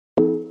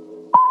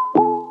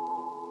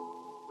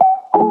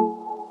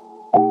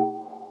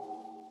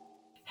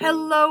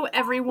Hello,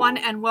 everyone,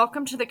 and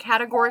welcome to the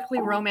Categorically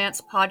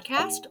Romance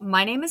podcast.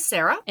 My name is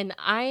Sarah. And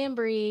I am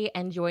Bree,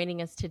 and joining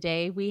us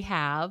today we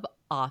have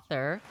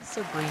author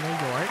Sabrina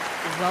York.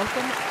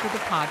 Welcome to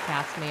the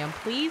podcast, ma'am.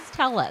 Please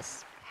tell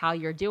us how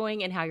you're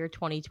doing and how your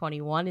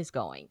 2021 is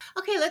going.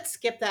 Okay, let's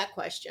skip that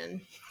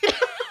question.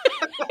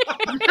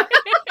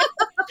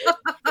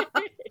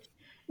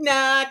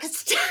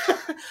 Next.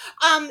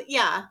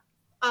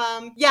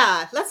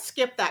 Let's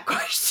skip that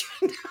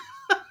question.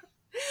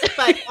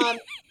 But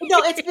no,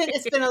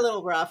 it's been a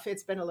little rough.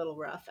 It's been a little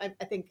rough. I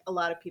think a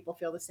lot of people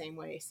feel the same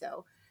way.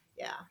 So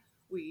yeah,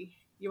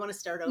 you want to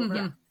start over?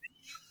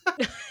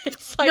 Mm-hmm.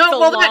 It's like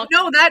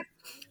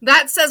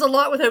that says a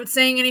lot without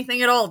saying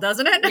anything at all,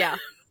 doesn't it? Yeah.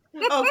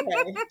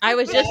 Okay. I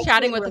was just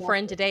chatting with a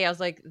friend today. I was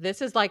like,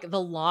 this is like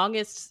the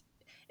longest.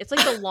 It's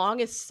like the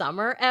longest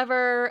summer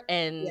ever,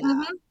 and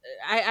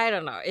I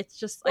don't know. It's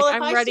just like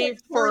I'm ready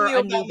for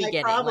a new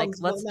beginning. Like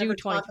let's do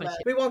 2020.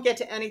 We won't get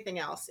to anything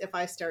else if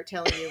I start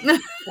telling you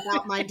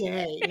about my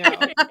day. No.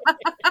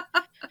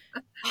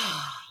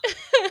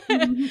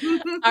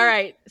 All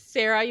right,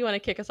 Sarah, you want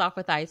to kick us off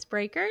with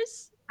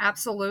icebreakers?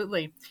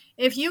 Absolutely.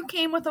 If you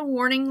came with a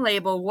warning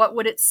label, what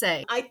would it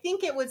say? I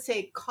think it would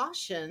say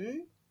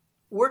caution.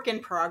 Work in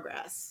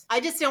progress. I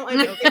just don't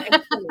want to get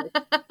into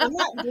it. I'm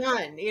not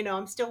done.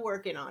 I'm still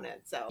working on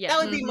it. So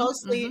that would be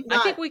mostly I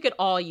think we could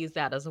all use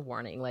that as a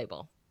warning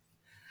label.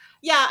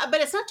 Yeah,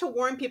 but it's not to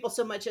warn people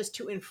so much as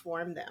to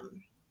inform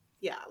them.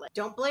 Yeah, like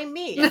don't blame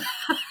me.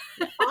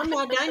 I'm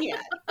not done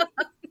yet.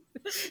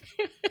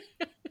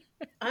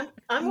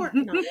 I'm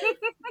working on it.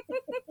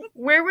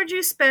 Where would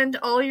you spend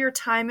all your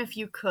time if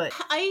you could?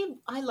 I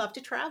love to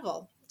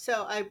travel.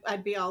 So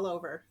I'd be all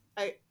over.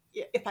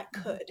 If I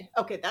could.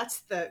 Okay, that's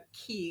the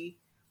key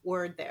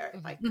word there.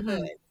 If I could.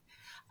 Word.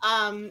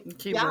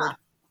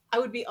 I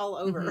would be all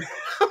over.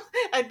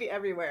 I'd be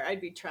everywhere.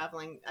 I'd be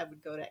traveling. I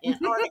would go to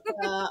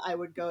Antarctica. I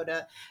would go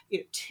to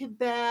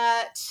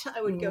Tibet.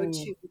 I would go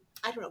to,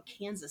 I don't know,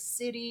 Kansas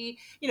City.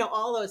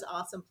 All those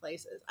awesome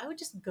places. I would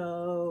just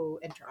go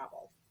and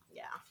travel.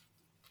 Yeah.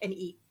 And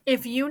eat.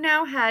 If you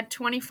now had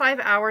 25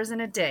 hours in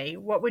a day,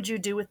 what would you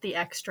do with the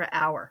extra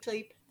hour?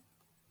 Sleep.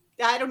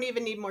 I don't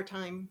even need more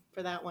time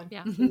for that one.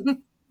 Yeah.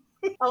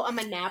 Oh, I'm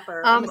a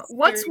napper.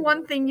 What's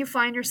one thing you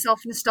find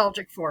yourself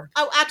nostalgic for?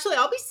 Oh, actually,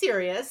 I'll be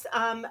serious.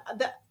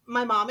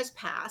 My mom has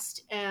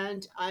passed,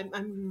 and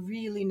I'm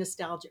really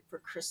nostalgic for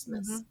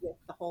Christmas with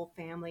the whole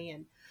family.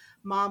 And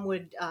Mom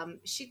would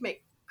she'd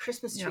make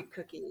Christmas tree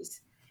cookies,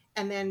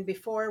 and then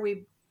before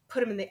we put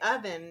them in the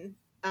oven,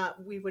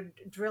 we would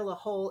drill a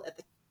hole at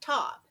the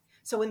top.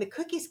 So when the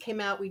cookies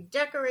came out, we'd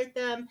decorate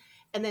them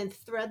and then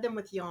thread them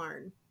with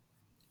yarn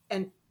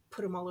and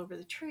put them all over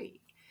the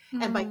tree.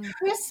 And by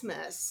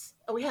Christmas,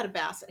 we had a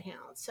basset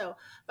hound. So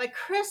by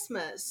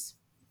Christmas,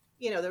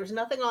 there was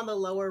nothing on the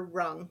lower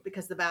rung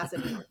because the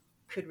basset hound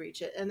could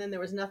reach it. And then there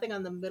was nothing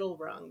on the middle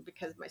rung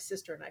because my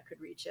sister and I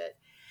could reach it.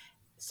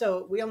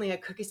 So we only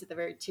had cookies at the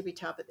very tippy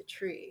top of the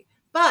tree.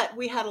 But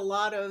we had a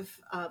lot of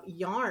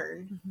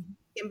yarn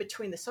in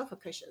between the sofa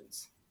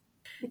cushions.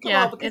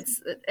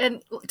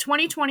 And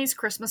 2020's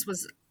Christmas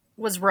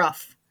was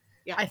rough.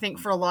 Yeah. I think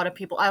for a lot of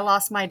people. I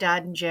lost my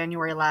dad in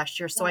January last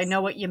year, so I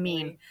know what you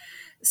mean.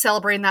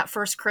 Celebrating that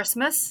first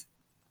Christmas,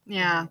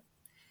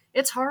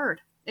 it's hard.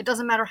 It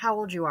doesn't matter how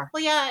old you are.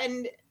 Well, yeah,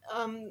 and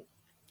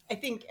I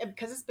think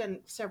because it's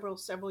been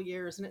several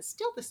years, and it's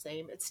still the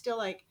same. It's still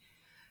like,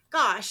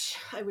 gosh,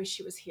 I wish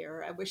she was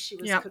here. I wish she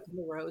was cooking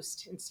the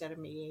roast instead of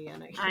me.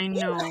 And I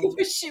know. I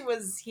wish she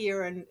was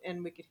here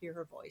and we could hear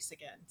her voice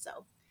again.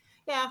 So,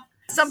 yeah.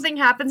 Something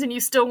happens and you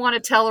still want to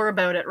tell her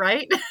about it,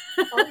 right?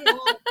 Oh, yeah.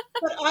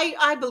 But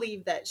I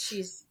believe that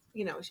she's,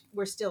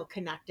 we're still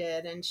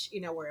connected and,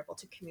 we're able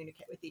to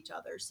communicate with each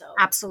other. So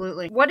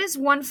absolutely. What is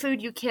one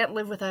food you can't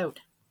live without?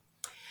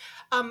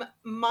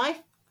 My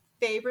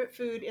favorite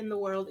food in the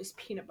world is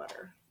peanut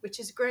butter, which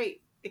is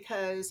great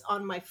because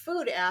on my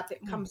food app, it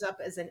comes up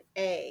as an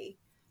A,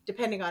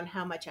 depending on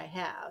how much I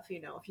have.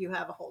 If you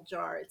have a whole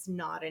jar, it's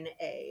not an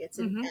A, it's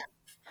an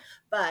F.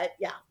 But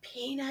yeah,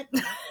 peanut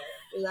butter.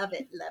 Love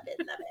it.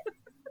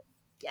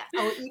 Yeah,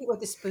 I'll eat it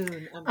with a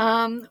spoon.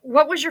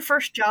 What was your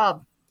first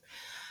job?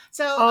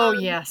 So,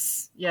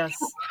 yes.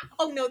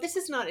 Oh no, this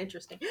is not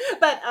interesting.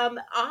 But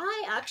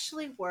I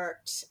actually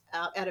worked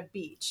at a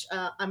beach.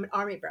 I'm an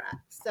Army brat,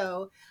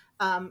 so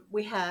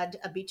we had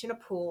a beach and a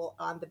pool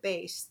on the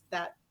base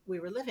that we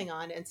were living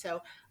on, and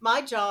so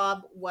my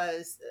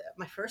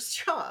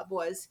first job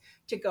was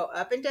to go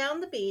up and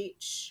down the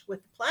beach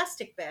with the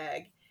plastic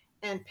bag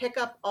and pick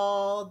up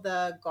all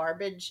the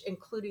garbage,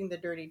 including the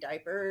dirty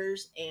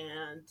diapers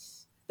and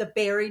the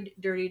buried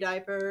dirty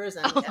diapers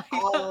and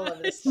all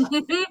of this stuff.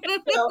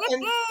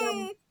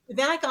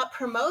 Then I got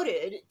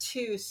promoted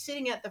to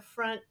sitting at the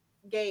front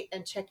gate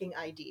and checking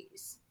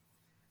IDs.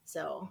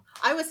 So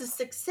I was a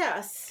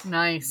success.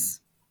 Nice.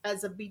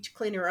 As a beach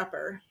cleaner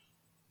upper,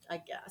 I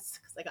guess,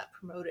 because I got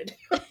promoted.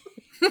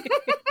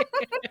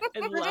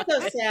 I'm so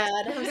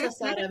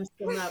sad. I'm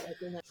still not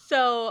working.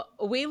 So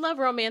we love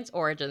romance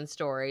origin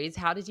stories.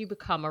 How did you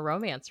become a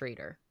romance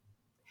reader?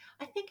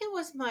 I think it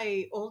was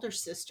my older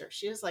sister.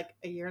 She is like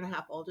a year and a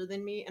half older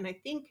than me. And I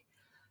think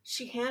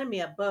she handed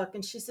me a book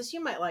and she says,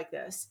 you might like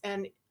this.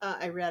 And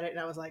I read it and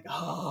I was like,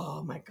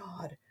 oh my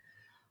God,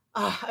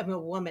 I'm a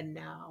woman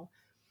now.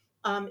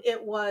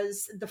 It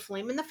was The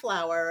Flame and the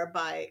Flower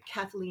by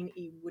Kathleen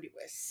E.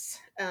 Woodiwiss.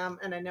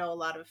 And I know a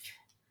lot of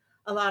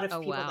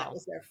people that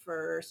was their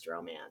first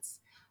romance.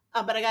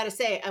 But I got to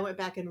say, I went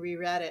back and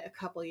reread it a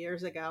couple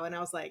years ago and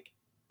I was like,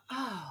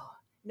 oh,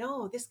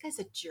 no, this guy's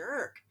a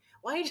jerk.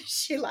 Why does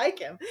she like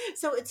him?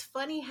 So it's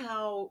funny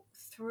how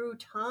through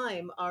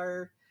time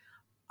our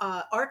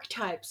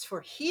archetypes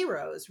for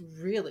heroes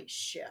really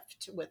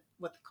shift with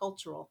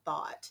cultural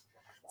thought.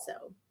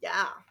 So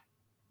yeah,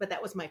 but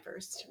that was my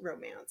first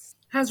romance.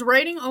 Has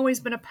writing always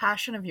been a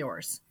passion of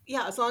yours?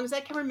 Yeah, as long as I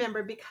can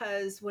remember,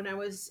 because when I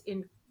was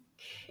in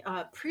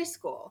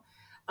preschool,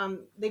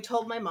 they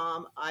told my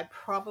mom I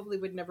probably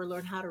would never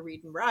learn how to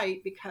read and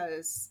write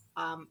because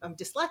I'm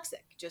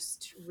dyslexic,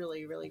 just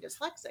really, really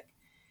dyslexic.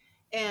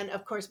 And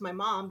of course, my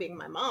mom, being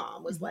my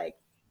mom, was like,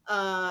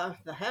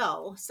 the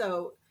hell.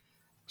 So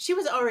she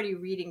was already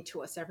reading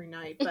to us every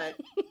night, but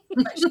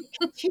she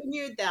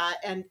continued that.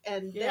 And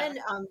then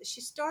she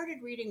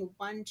started reading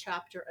one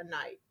chapter a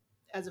night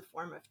as a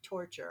form of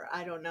torture.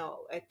 I don't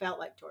know. It felt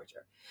like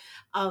torture.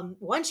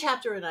 One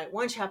chapter a night,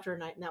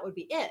 and that would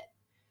be it.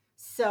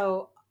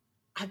 So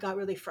I got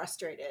really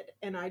frustrated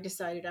and I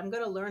decided I'm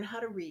going to learn how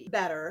to read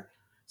better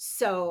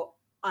so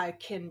I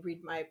can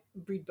read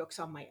books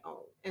on my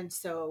own. And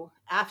so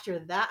after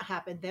that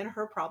happened, then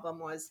her problem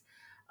was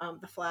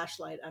the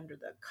flashlight under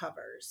the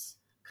covers.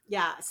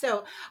 Yeah.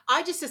 So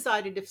I just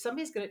decided if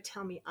somebody's going to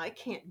tell me I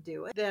can't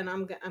do it, then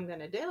I'm going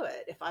to do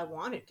it if I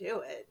want to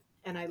do it.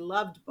 And I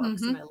loved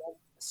books and I loved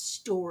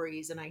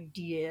stories and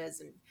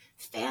ideas and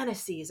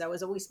fantasies. I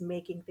was always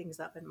making things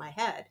up in my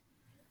head.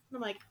 And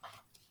I'm like,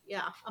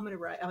 yeah, I'm going to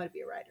write. I'm going to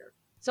be a writer.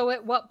 So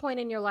at what point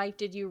in your life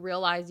did you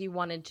realize you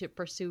wanted to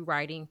pursue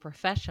writing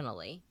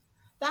professionally?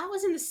 That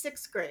was in the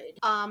 6th grade.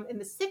 In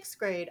the 6th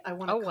grade, I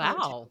won a contest.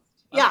 Wow.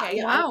 Yeah, okay.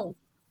 yeah. Wow.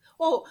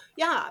 Well,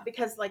 yeah,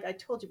 because like I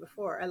told you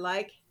before, I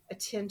like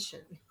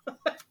attention.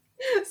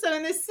 So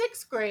in the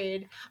 6th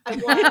grade, I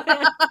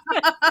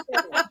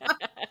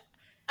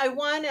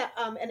won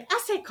an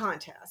essay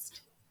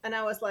contest. And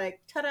I was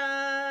like,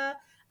 ta-da!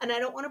 And I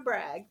don't want to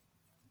brag,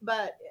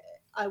 but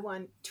I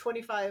won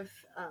 $25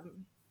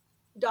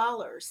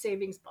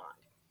 savings bond.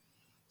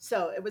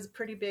 So it was a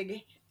pretty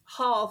big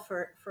haul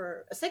for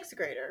a 6th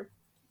grader.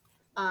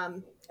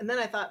 And then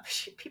I thought,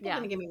 people are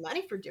going to give me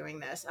money for doing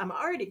this. I'm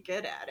already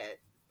good at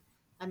it.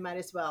 I might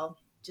as well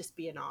just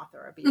be an author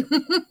or be a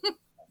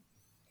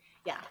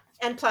yeah.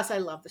 And plus I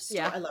love the story.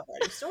 Yeah. I love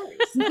writing stories.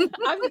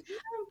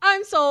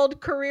 I'm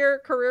sold.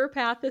 Career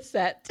path is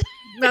set.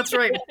 That's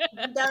right.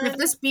 If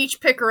this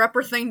beach picker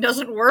upper thing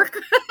doesn't work.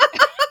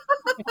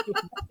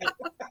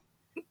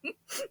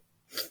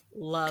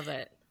 Love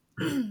it.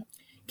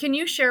 Can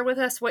you share with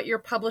us what your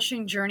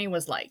publishing journey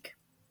was like?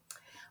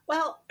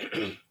 Well,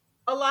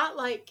 a lot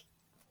like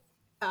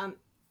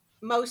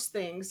most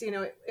things,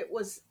 it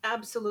was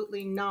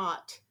absolutely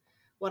not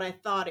what I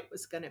thought it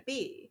was going to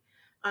be.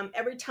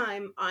 Every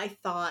time I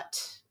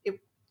thought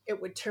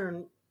it would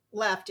turn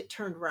left, it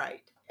turned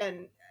right.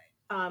 And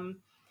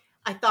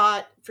I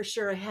thought for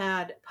sure I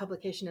had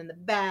publication in the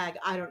bag.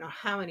 I don't know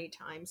how many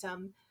times.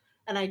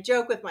 And I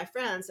joke with my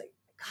friends, like,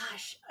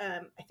 gosh,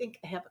 I think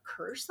I have a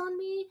curse on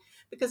me,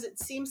 because it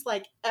seems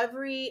like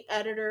every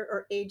editor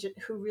or agent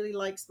who really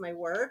likes my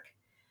work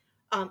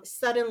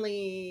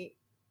suddenly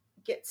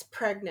gets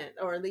pregnant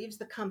or leaves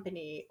the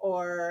company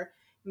or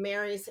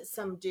marries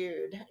some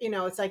dude.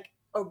 It's like,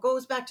 or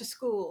goes back to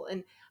school.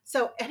 And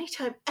so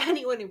anytime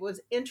anyone was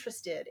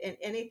interested in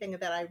anything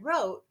that I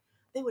wrote,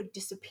 they would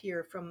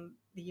disappear from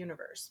the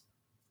universe.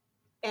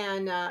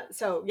 And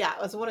so, yeah,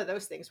 it was one of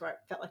those things where I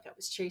felt like I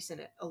was chasing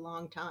it a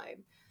long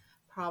time.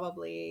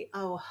 Probably,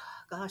 oh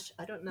gosh,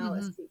 I don't know.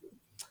 Let's see.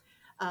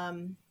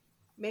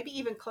 Maybe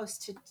even close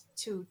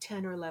to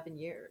 10 or 11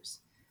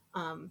 years.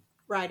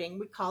 Writing,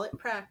 we call it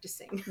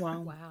practicing.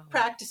 Wow.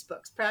 practice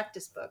books.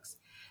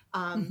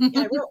 And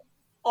I wrote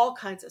all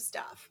kinds of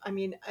stuff. I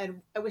mean,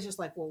 and I was just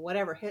like, well,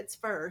 whatever hits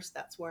first,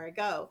 that's where I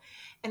go.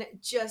 And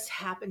it just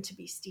happened to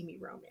be steamy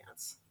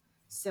romance.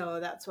 So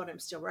that's what I'm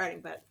still writing,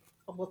 but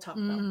we'll talk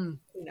about,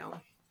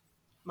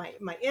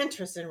 my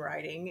interest in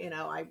writing.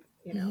 I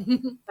have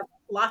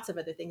lots of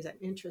other things I'm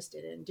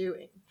interested in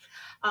doing.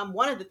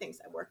 One of the things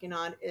I'm working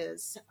on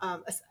is,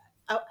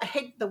 I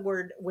hate the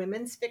word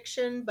women's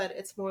fiction, but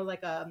it's more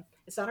like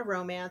it's not a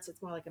romance.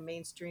 It's more like a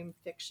mainstream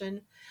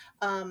fiction.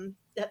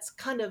 That's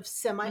kind of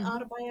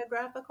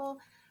semi-autobiographical,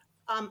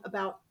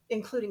 about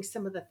including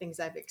some of the things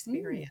I've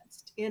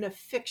experienced in a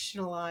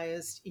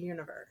fictionalized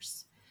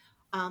universe.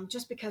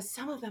 Just because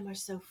some of them are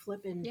so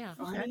flippin'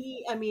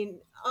 funny. Okay. I mean,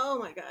 oh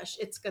my gosh,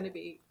 it's going to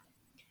be,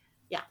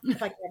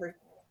 if I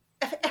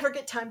ever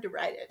get time to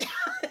write it,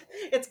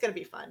 it's going to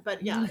be fun.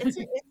 But yeah, it's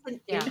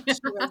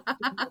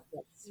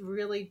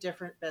really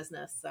different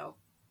business. So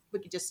we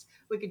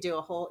could do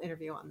a whole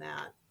interview on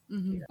that.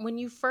 When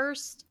you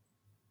first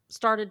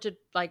started to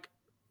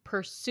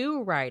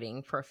pursue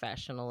writing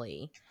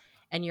professionally,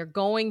 and you're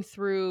going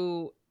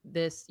through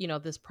this,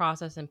 this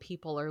process, and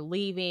people are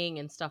leaving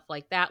and stuff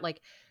like that, like,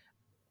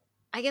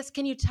 I guess,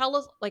 can you tell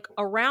us, like,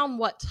 around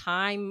what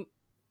time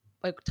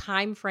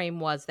frame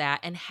was that,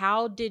 and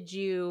how did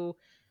you,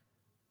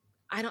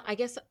 I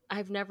guess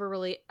I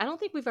don't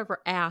think we've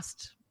ever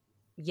asked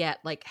yet,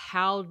 like,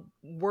 how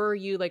were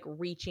you, like,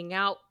 reaching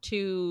out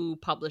to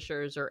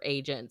publishers or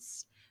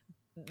agents,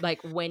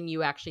 like, when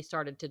you actually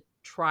started to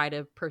try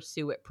to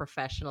pursue it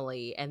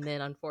professionally? And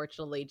then,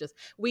 unfortunately, just,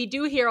 we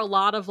do hear a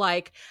lot of,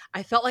 like,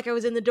 I felt like I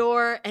was in the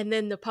door, and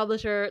then the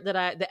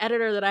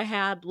editor that I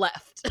had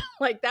left.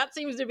 Like, that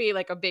seems to be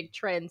like a big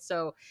trend.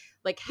 So,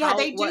 like,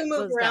 they do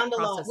move was around that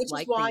a lot, process which is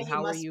like for why you?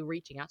 How were you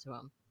reaching out to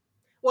them?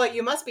 Well,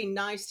 you must be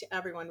nice to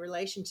everyone.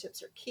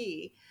 Relationships are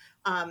key,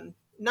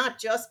 not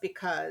just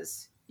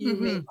because you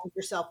may find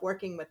yourself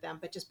working with them,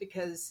 but just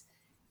because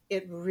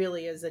it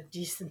really is a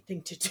decent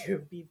thing to do.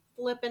 Be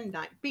flippin'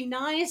 nice. Be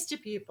nice to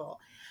people.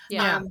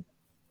 Yeah.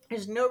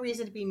 There's no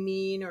reason to be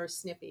mean or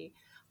snippy.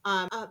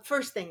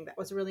 First thing that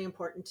was really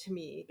important to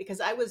me,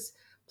 because I was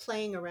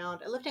playing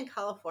around. I lived in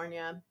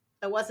California.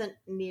 I wasn't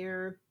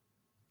near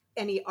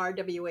any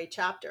RWA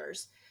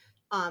chapters.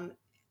 And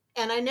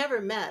I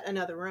never met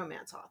another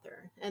romance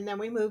author. And then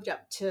we moved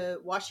up to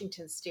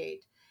Washington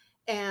State,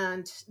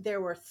 and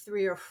there were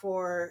 3 or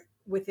 4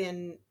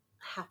 within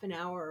half an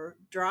hour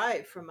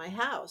drive from my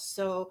house.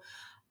 So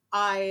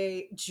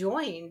I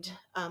joined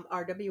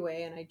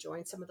RWA, and I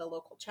joined some of the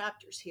local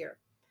chapters here.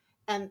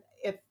 And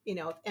if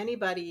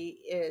anybody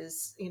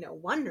is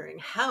wondering,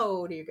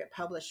 how do you get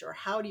published or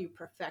how do you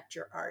perfect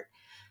your art,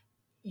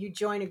 you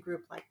join a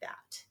group like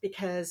that,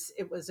 because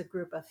it was a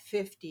group of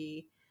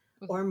 50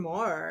 or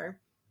more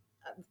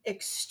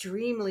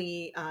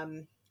extremely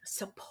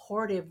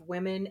supportive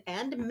women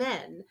and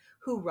men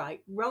who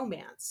write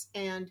romance,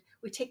 and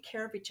we take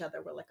care of each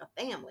other. We're like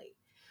a family.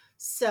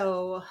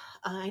 So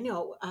I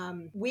know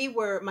we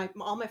were,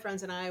 all my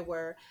friends and I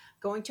were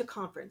going to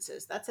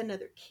conferences. That's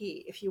another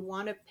key. If you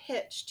want to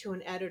pitch to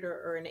an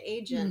editor or an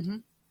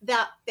agent,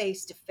 that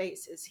face to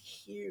face is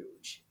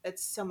huge.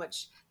 It's so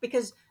much,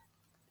 because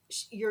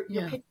you're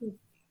pitching,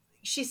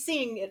 she's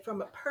seeing it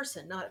from a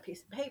person, not a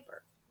piece of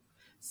paper.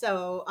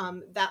 So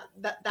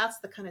that's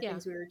the kind of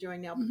things we were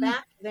doing now.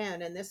 Back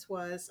then, and this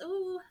was,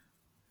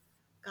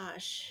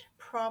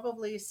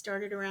 probably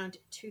started around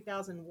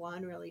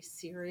 2001, really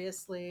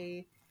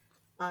seriously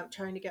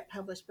trying to get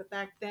published. But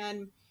back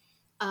then,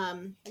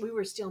 we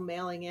were still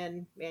mailing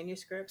in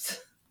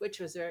manuscripts, which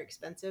was very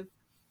expensive.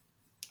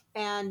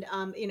 And,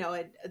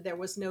 there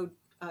was no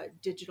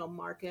digital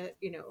market,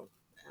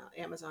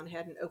 Amazon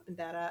hadn't opened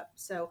that up.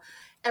 So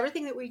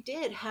everything that we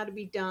did had to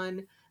be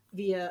done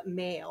via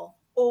mail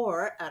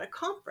or at a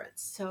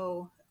conference.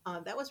 So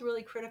that was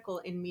really critical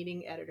in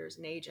meeting editors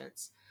and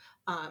agents.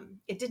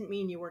 It didn't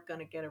mean you weren't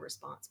going to get a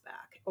response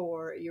back,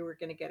 or you were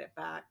going to get it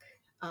back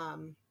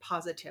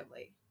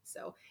positively.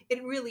 So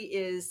it really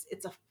is,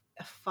 it's a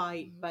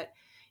fight, but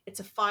it's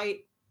a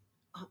fight.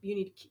 You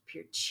need to keep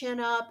your chin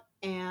up,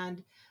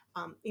 and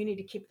you need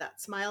to keep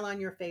that smile on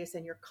your face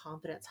and your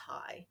confidence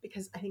high,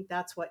 because I think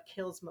that's what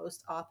kills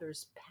most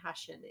authors'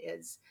 passion,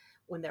 is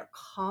when their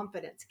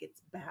confidence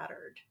gets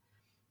battered.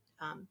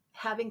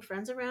 Having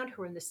friends around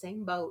who are in the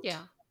same boat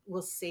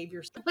will save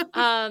your.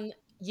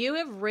 You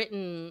have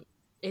written,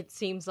 it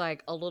seems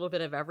like, a little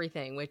bit of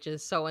everything, which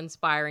is so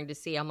inspiring to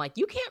see. I'm like,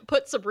 you can't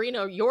put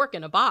Sabrina York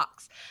in a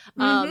box.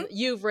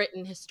 You've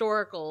written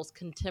historicals,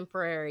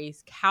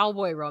 contemporaries,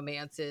 cowboy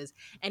romances,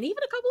 and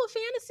even a couple of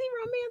fantasy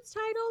romance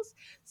titles.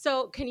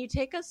 So can you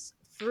take us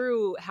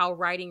through how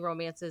writing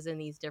romances in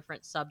these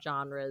different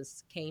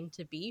subgenres came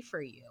to be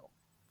for you?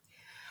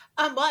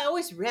 Well, I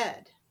always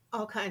read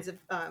all kinds of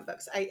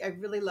books. I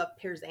really love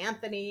Piers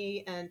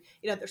Anthony, and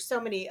there's so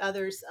many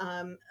others.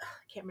 I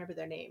can't remember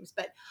their names,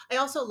 but I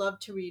also love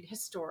to read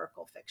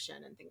historical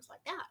fiction and things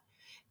like that.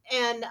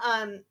 And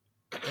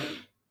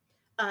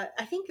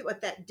I think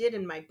what that did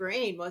in my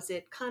brain was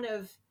it kind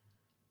of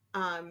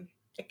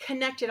it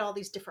connected all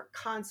these different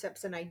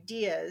concepts and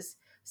ideas,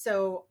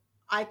 so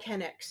I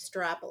can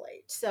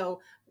extrapolate.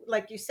 So,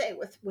 like you say,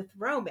 with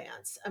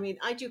romance, I mean,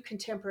 I do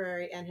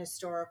contemporary and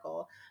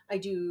historical. I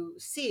do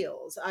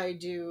seals. I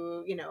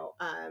do,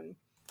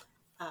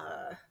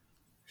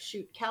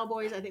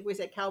 cowboys. I think we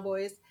said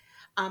cowboys.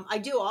 I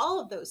do all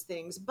of those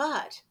things,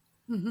 but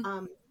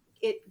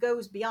it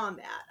goes beyond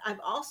that. I've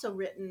also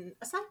written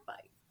a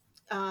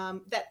sci-fi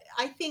that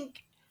I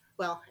think,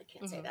 well, I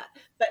can't say that,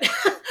 but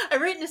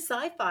I've written a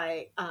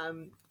sci-fi,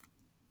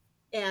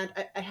 and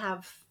I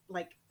have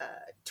like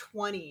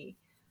 20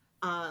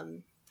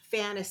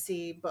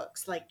 fantasy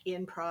books like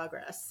in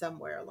progress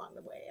somewhere along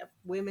the way, of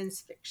women's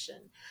fiction,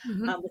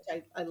 which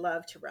I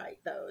love to write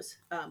those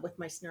with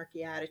my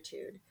snarky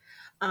attitude.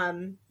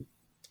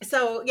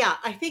 So yeah,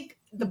 I think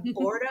the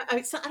boredom,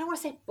 I don't want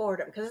to say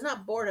boredom, because it's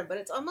not boredom, but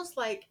it's almost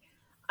like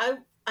I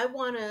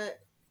want to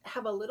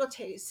have a little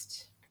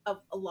taste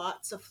of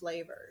lots of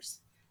flavors.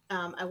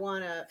 I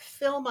want to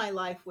fill my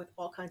life with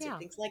all kinds of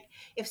things. Like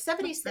if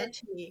somebody said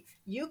to me,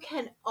 you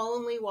can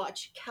only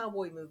watch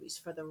cowboy movies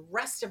for the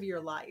rest of your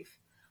life,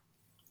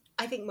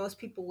 I think most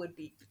people would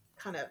be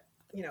kind of,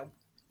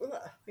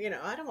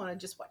 I don't want to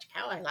just watch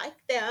cow. I like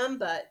them,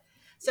 but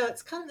so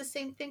it's kind of the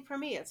same thing for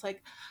me. It's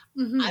like,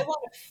 I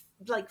want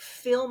to like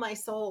fill my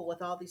soul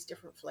with all these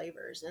different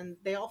flavors, and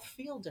they all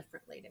feel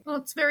differently to me. Well,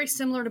 it's very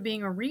similar to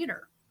being a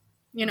reader.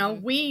 You know,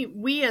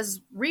 we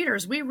as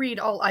readers, we read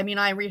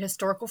I read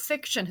historical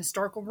fiction,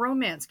 historical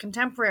romance,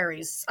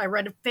 contemporaries. I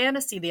read a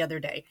fantasy the other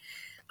day.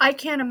 I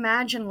can't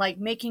imagine like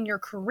making your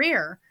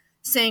career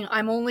saying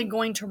I'm only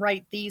going to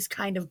write these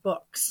kind of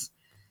books.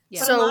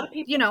 Yeah. So, a lot of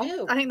people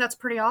do. I think that's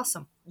pretty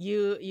awesome.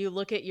 You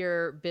look at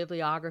your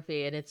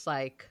bibliography and it's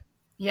like,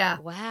 yeah,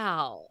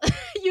 wow,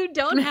 you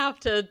don't have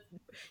to,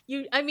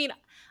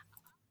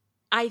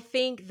 I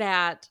think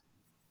that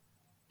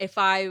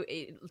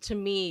to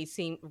me,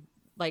 seeing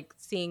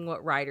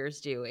what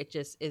writers do, it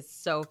just is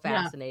so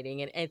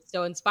fascinating and it's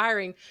so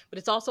inspiring, but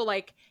it's also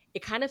like,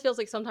 it kind of feels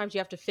like sometimes you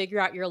have to figure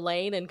out your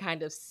lane and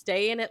kind of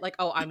stay in it. Like,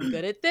 oh, I'm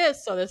good at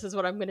this, so this is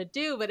what I'm going to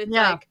do. But it's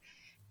like,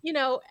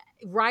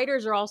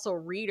 writers are also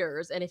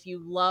readers. And if you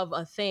love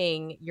a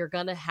thing, you're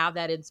going to have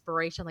that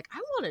inspiration. Like, I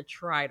want to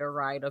try to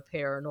write a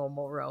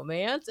paranormal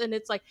romance. And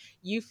it's like,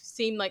 you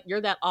seem like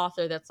you're that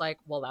author that's like,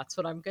 well, that's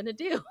what I'm going to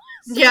do.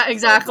 So yeah,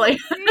 exactly.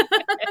 And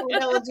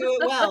I will do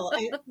it well.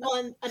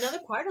 Another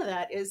part of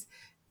that is,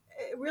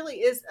 it really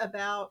is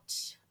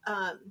about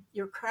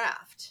your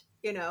craft.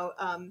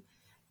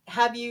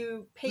 Have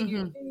you paid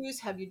your dues?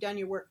 Have you done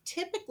your work?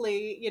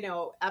 Typically,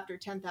 after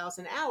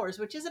 10,000 hours,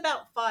 which is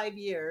about 5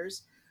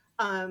 years,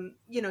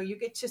 you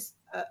get to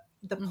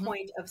the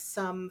point of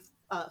some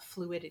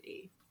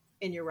fluidity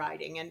in your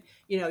writing and,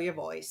 your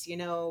voice,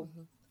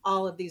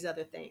 all of these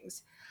other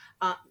things.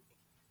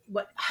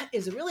 What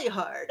is really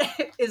hard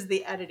is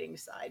the editing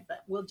side,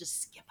 but we'll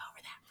just skip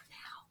over that for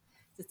now.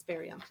 It's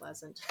very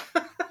unpleasant.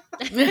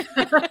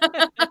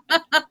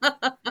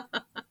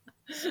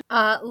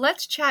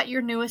 Let's chat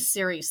your newest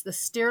series, the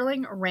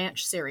Sterling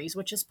Ranch series,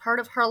 which is part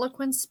of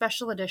Harlequin's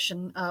special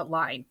edition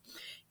line.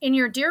 In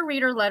your Dear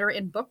Reader letter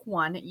in Book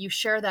 1, you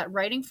share that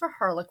writing for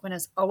Harlequin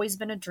has always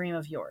been a dream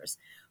of yours.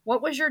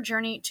 What was your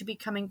journey to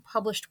becoming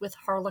published with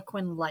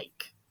Harlequin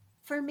like?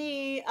 For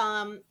me,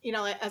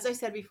 as I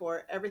said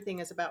before, everything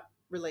is about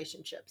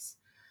relationships.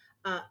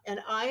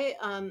 And I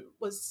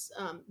was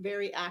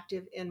very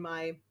active in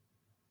my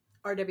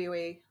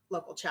RWA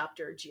local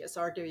chapter,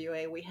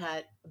 GSRWA. We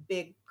had a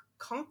big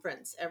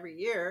conference every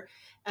year,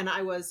 and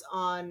I was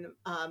on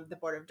the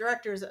board of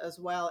directors as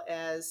well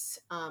as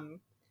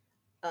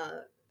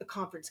the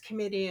conference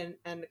committee,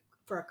 and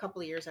for a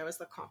couple of years I was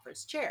the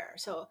conference chair.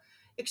 So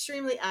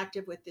extremely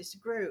active with this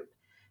group.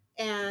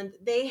 And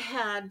they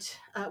had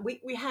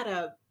we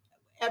had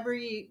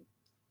every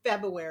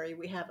February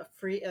we have a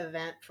free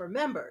event for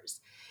members,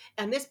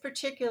 and this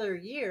particular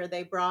year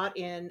they brought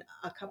in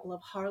a couple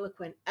of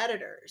Harlequin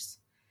editors,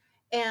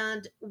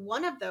 and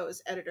one of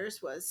those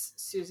editors was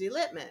Susie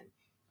Littman.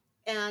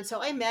 And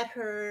so I met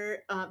her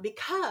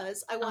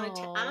because I wanted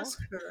to ask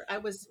her. I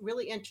was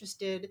really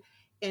interested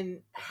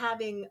in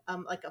having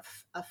like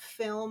a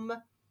film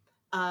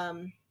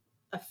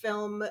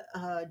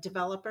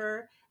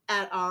developer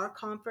at our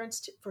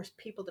conference for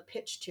people to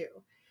pitch to.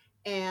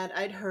 And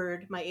I'd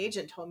heard, my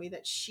agent told me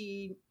that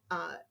she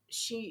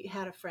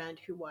had a friend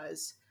who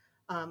was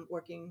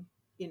working,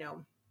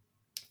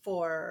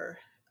 for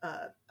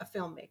a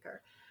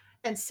filmmaker.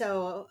 And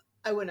so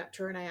I went up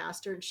to her and I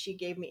asked her, and she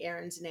gave me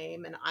Erin's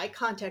name, and I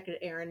contacted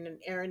Erin, and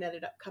Erin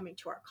ended up coming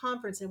to our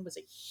conference and was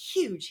a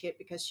huge hit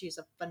because she's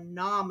a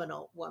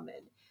phenomenal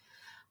woman.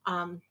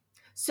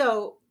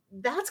 So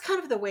that's kind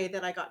of the way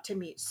that I got to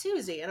meet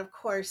Susie. And of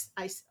course,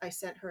 I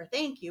sent her a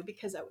thank you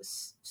because I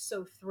was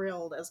so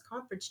thrilled as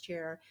conference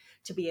chair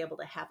to be able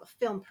to have a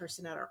film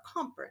person at our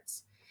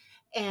conference.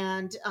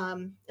 And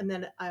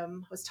then I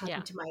was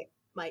talking to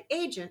my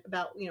agent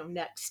about,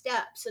 next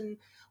steps. And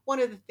one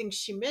of the things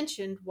she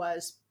mentioned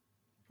was,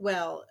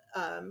 well,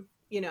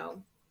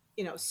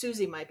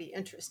 Susie might be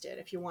interested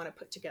if you want to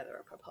put together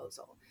a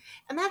proposal.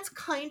 And that's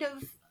kind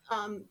of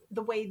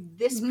the way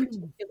this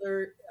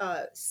particular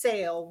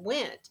sale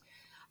went.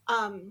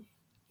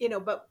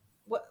 But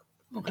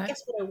I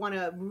guess what I want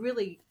to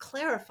really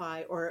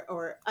clarify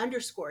or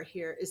underscore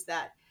here is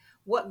that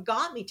what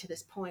got me to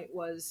this point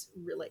was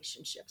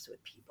relationships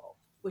with people,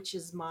 which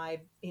is my,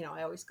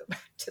 I always go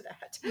back to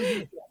that.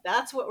 Yeah,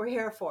 that's what we're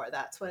here for.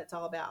 That's what it's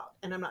all about.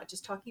 And I'm not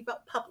just talking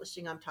about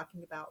publishing. I'm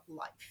talking about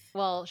life.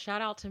 Well,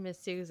 shout out to Miss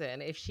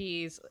Susan. If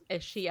she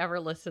ever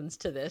listens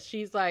to this,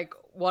 she's like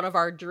one of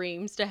our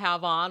dreams to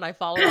have on. I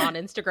follow her on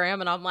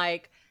Instagram and I'm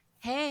like,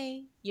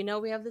 hey,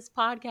 we have this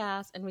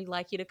podcast and we'd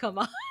like you to come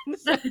on.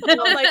 So I'm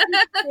like,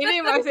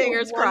 keeping my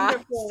fingers crossed.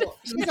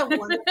 She's a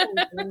wonderful,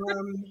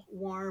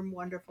 warm,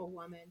 wonderful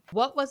woman.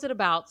 What was it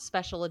about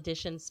special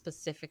editions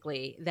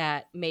specifically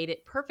that made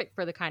it perfect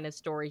for the kind of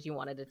stories you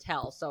wanted to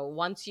tell? So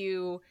once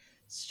you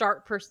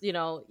start,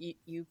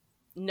 you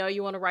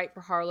want to write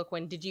for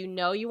Harlequin, did you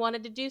know you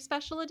wanted to do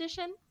special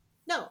edition?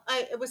 No,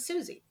 it was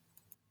Susie.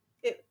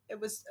 it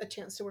was a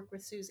chance to work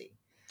with Susie.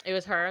 It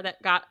was her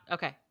that got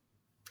okay.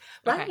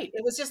 Right. Okay.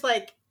 It was just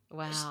like,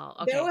 wow.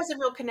 Okay. There was a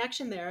real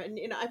connection there. And,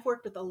 I've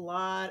worked with a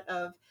lot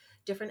of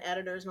different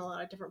editors and a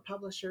lot of different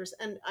publishers,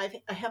 and I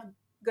have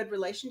good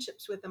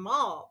relationships with them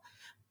all.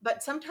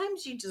 But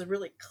sometimes you just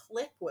really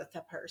click with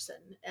a person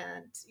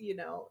and,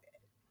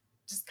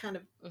 just kind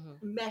of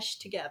mesh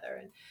together.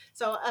 And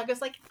so I was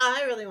like,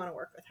 I really want to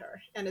work with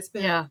her. And it's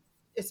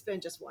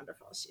been just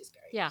wonderful. She's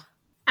great. Yeah.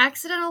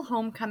 Accidental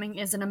Homecoming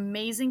is an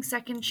amazing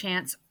second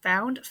chance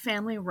found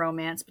family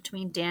romance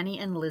between Danny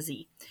and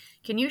Lizzie.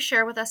 Can you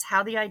share with us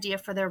how the idea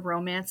for their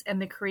romance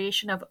and the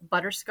creation of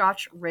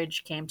Butterscotch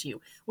Ridge came to you?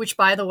 Which,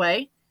 by the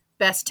way,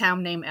 best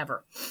town name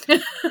ever.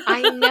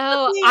 I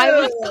know. I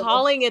was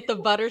calling it the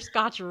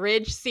Butterscotch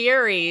Ridge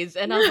series,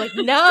 and I was like,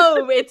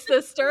 no, it's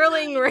the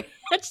Sterling Ridge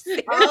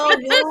series. Oh,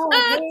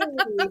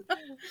 no.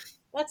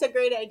 That's a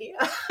great idea.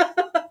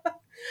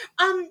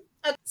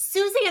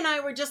 Susie and I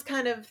were just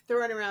kind of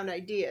throwing around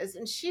ideas,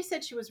 and she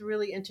said she was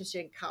really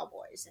interested in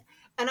cowboys.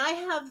 And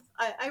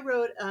I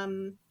wrote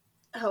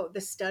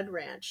the Stud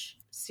Ranch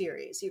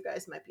series. You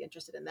guys might be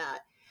interested in that.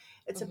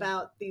 It's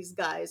about these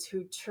guys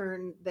who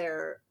turn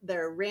their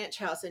ranch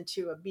house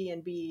into a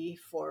B&B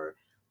for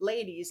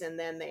ladies, and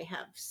then they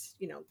have,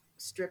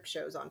 strip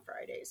shows on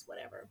Fridays,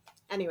 whatever.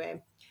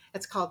 Anyway,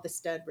 it's called the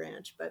Stud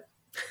Ranch, but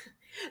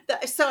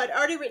so I'd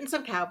already written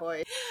some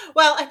cowboys.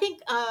 Well, I think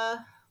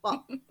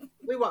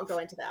we won't go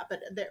into that, but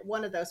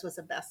one of those was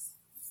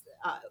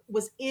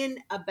was in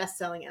a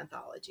best-selling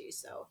anthology.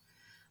 So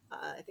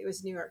I think it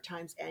was New York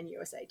Times and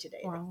USA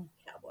Today. Wow.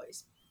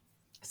 Cowboys.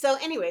 So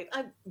anyway,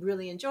 I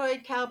really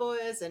enjoyed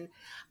cowboys, and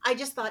I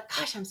just thought,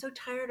 gosh, I'm so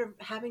tired of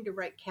having to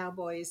write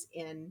cowboys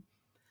in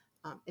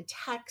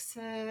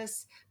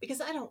Texas, because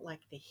I don't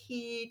like the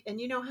heat.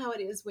 And you know how it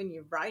is when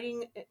you're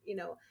writing,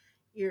 you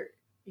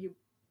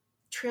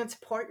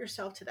transport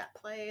yourself to that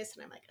place,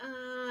 and I'm like,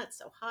 it's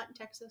so hot in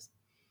Texas.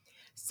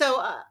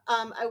 So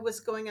I was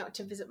going out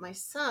to visit my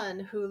son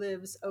who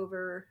lives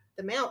over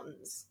the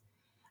mountains.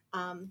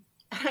 And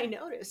I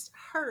noticed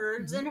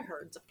herds and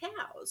herds of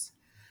cows.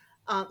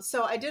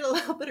 So I did a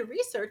little bit of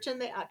research,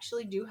 and they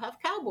actually do have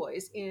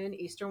cowboys in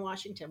Eastern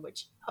Washington,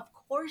 which of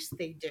course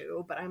they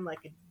do, but I'm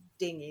like a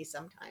dinghy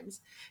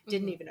sometimes.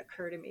 Didn't even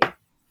occur to me.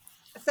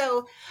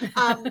 So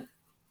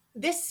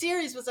this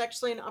series was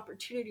actually an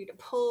opportunity to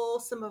pull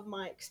some of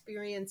my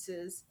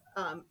experiences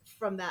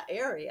from that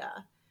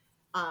area,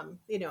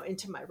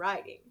 into my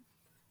writing.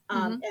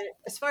 And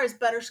as far as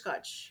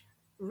Butterscotch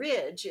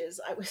Ridge is,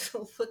 I was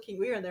looking,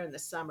 we were there in the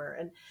summer,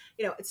 and,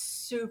 it's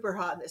super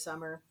hot in the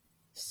summer,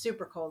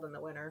 super cold in the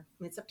winter.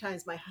 I mean,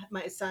 sometimes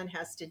my son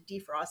has to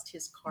defrost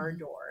his car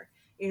door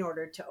in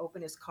order to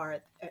open his car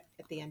at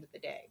the end of the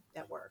day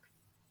at work.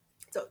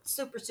 So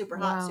super, super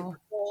hot, super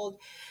cold.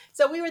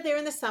 So we were there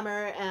in the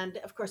summer, and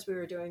of course we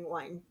were doing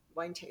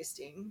wine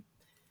tasting,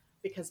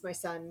 because my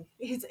son,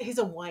 he's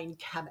a wine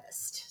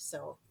chemist.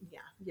 So yeah,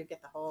 you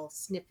get the whole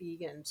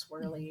snippy and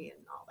swirly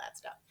and all that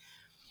stuff.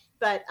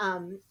 But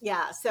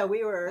so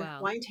we were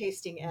wine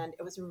tasting, and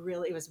it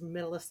was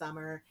middle of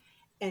summer,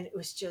 and it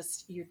was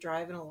just, you're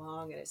driving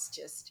along, and it's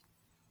just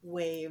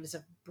waves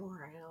of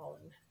brown.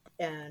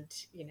 And,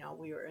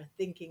 we were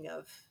thinking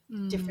of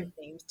different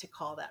names to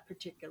call that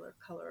particular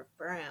color of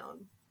brown.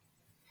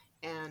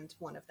 And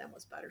one of them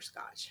was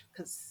butterscotch,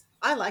 because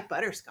I like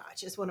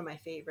butterscotch. It's one of my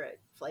favorite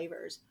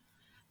flavors.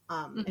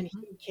 And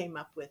he came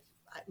up with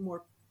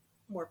more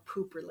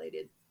poop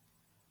related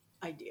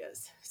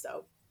ideas.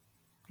 So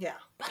yeah,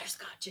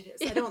 butterscotch it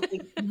is. I don't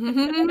think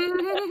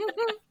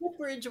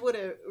Bridge would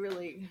have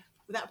really,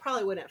 that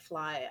probably wouldn't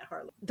fly at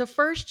Harlem. The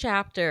first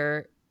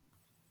chapter,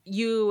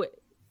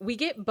 we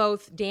get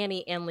both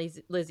Danny and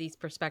Lizzie's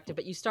perspective,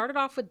 but you started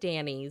off with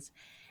Danny's,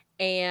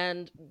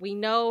 and we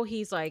know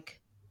he's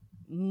like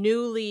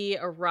newly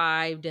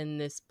arrived in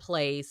this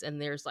place, and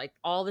there's like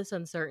all this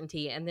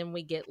uncertainty, and then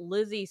we get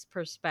Lizzie's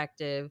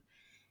perspective,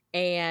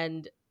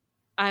 and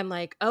I'm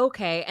like,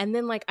 okay. And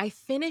then like I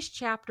finished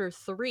chapter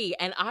 3,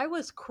 and I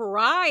was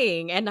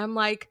crying, and I'm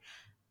like,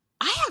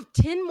 I have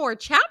 10 more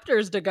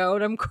chapters to go,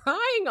 and I'm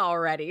crying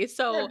already.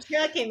 So I'm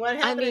checking what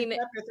happened in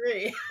chapter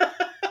 3.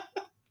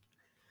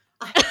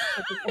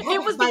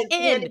 It was the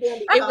end.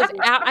 It was.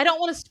 I don't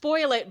want to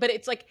spoil it, but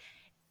it's like,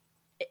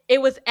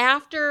 it was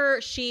after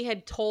she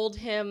had told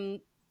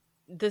him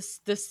the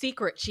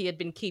secret she had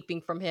been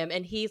keeping from him,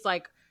 and he's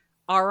like,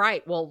 all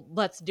right, well,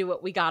 let's do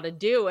what we got to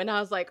do. And I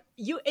was like,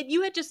 you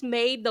had just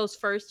made those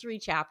first 3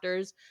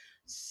 chapters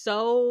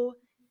so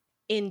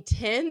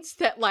intense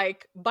that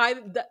like by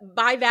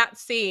that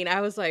scene,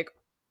 I was like,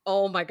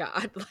 oh my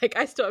God, like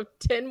I still have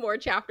 10 more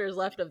chapters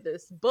left of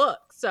this book.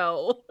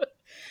 So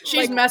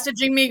she's like,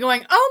 messaging me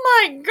going,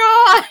 oh my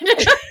God,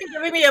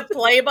 giving me a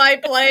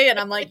play-by-play. And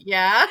I'm like,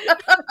 yeah.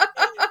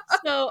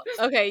 So,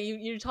 okay,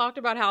 you talked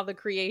about how the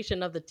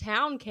creation of the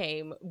town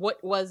came.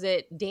 What was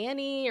it,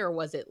 Danny or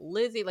was it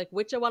Lizzie? Like,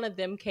 which one of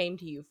them came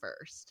to you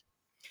first?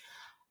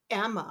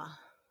 Emma.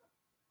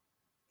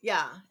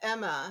 Yeah,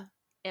 Emma.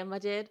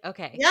 Emma did?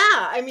 Okay. Yeah,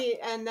 I mean,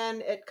 and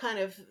then it kind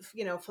of,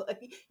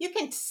 you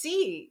can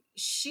see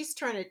she's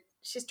trying to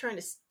she's trying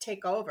to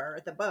take over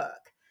the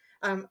book.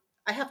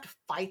 I have to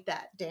fight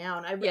that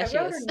down. I she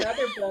wrote is.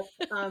 another book.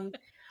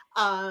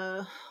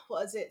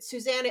 Was it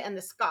Susanna and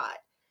the Scot?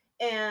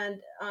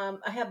 And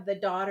I have the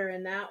daughter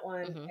in that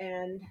one,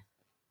 and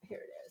here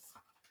it is,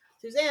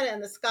 Susanna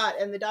and the Scot,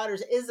 and the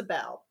daughter's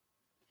Isabel,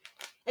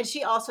 and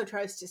she also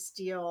tries to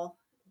steal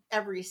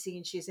every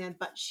scene she's in,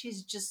 but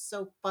she's just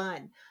so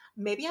fun.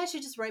 Maybe I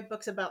should just write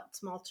books about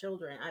small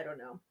children. I don't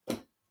know.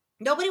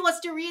 Nobody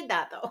wants to read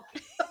that though.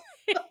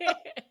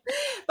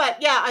 But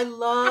yeah, I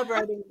love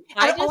writing.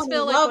 I just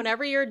feel like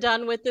whenever you're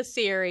done with the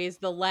series,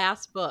 the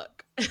last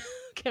book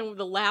can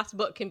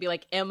be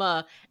like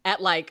Emma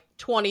at like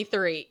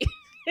 23.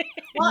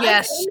 Well,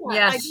 yes.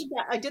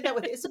 I did that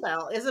with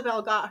Isabel.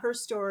 Isabel got her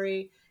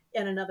story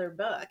in another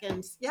book,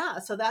 and yeah,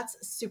 so that's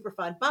super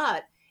fun.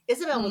 But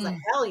Isabel was a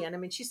hellion. I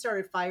mean, she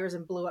started fires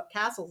and blew up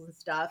castles and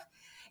stuff.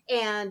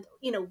 And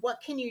what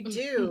can you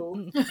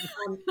do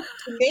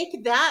to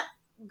make that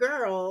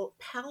girl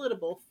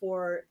palatable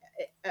for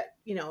an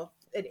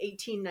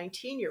 18,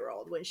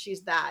 19-year-old when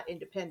she's that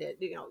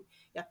independent? You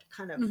have to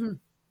kind of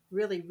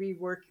really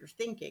rework your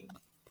thinking.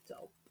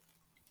 So,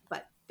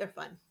 but they're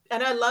fun,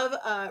 and I love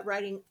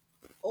writing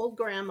old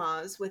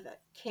grandmas with a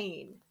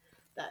cane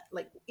that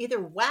like either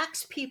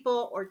whacks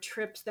people or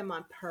trips them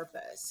on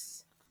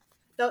purpose.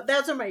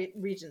 Those are my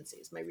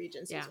regencies.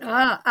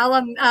 Yeah.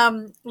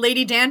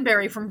 Lady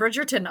Danbury from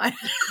Bridgerton.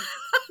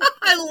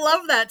 I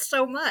love that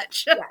so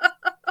much.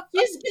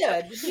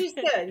 Yeah. She's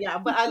good. Yeah,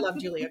 but I love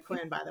Julia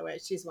Quinn, by the way.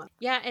 She's one.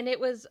 Yeah, and it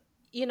was,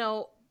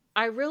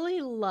 I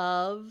really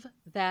love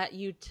that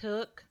you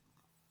took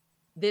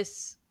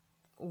this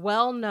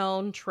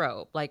well-known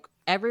trope, like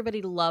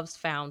everybody loves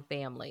found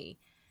family,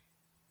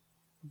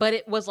 but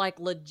it was like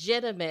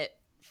legitimate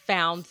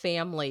found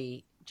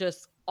family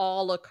just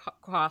all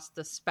across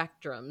the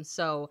spectrum.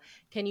 So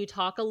can you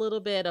talk a little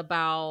bit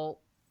about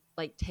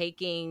like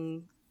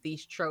taking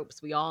these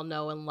tropes we all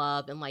know and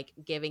love and like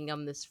giving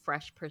them this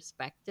fresh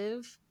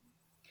perspective?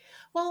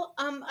 Well,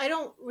 I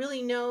don't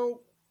really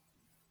know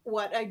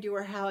what I do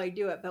or how I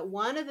do it, but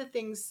one of the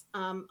things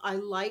I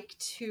like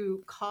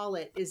to call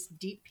it is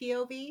deep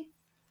POV.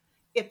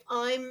 If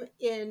I'm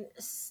in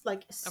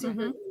like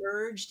super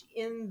immersed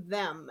in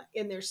them,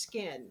 in their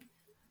skin,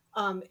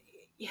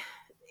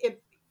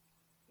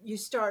 you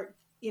start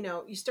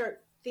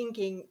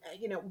thinking,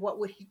 what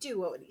would he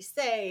do? What would he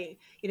say?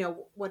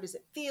 What does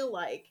it feel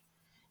like?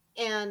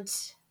 And,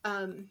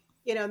 and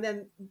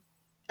then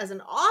as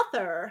an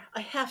author,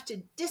 I have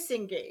to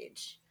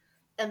disengage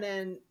and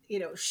then,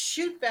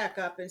 shoot back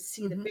up and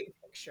see the big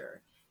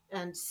picture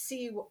and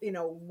see,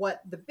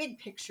 what the big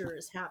picture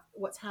is,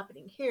 what's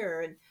happening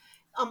here. And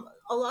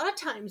a lot of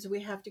times we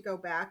have to go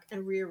back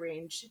and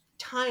rearrange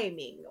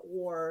timing,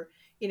 or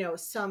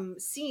some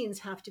scenes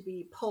have to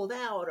be pulled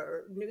out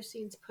or new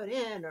scenes put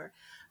in, or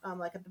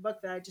like at the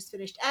book that I just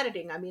finished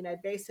editing, I mean, I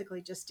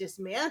basically just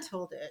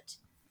dismantled it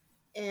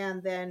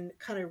and then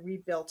kind of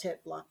rebuilt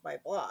it block by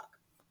block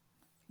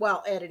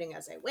while editing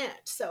as I went.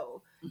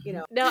 So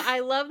No, I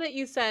love that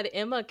you said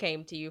Emma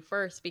came to you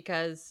first,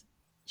 because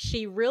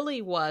she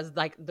really was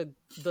like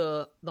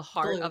the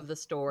heart of the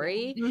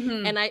story.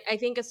 And I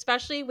think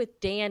especially with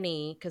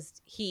Danny,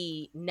 because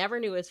he never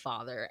knew his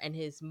father and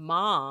his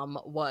mom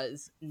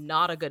was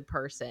not a good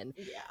person.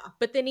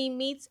 But then he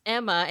meets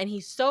Emma and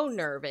he's so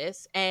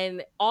nervous,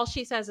 and all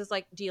she says is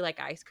like, do you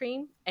like ice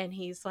cream? And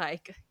he's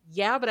like,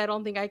 yeah, but I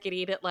don't think I could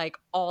eat it like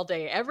all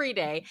day every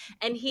day.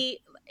 And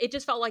it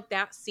just felt like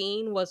that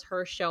scene was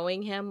her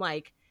showing him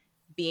like,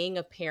 being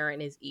a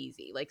parent is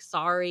easy. Like,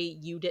 sorry,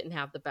 you didn't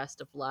have the best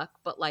of luck,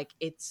 but like,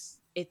 it's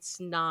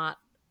not,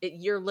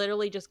 you're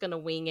literally just going to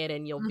wing it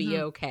and you'll be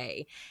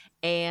okay.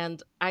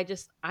 And I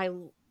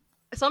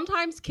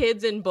sometimes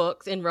kids in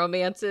books and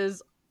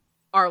romances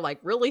are like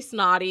really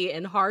snotty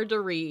and hard to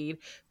read,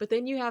 but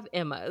then you have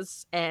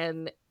Emma's,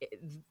 and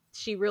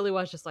she really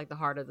was just like the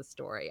heart of the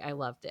story. I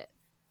loved it.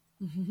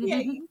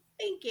 Yeah,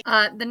 thank you.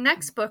 The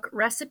next book,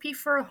 Recipe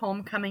for a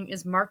Homecoming,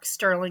 is Mark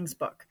Sterling's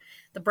book,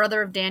 the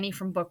brother of Danny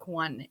from book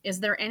 1.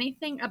 Is there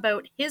anything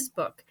about his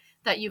book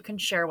that you can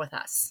share with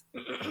us?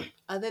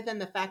 Other than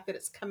the fact that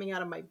it's coming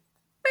out of my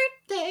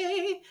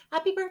birthday.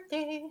 Happy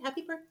birthday.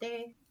 Happy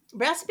birthday.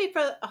 Recipe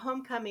for a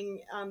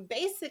Homecoming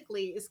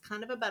basically is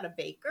kind of about a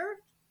baker.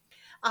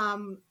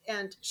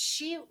 And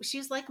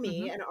she's like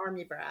me, an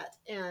army brat.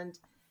 And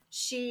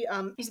she's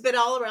been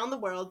all around the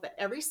world, but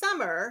every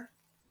summer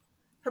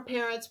her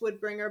parents would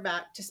bring her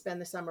back to spend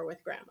the summer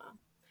with grandma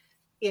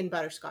in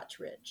Butterscotch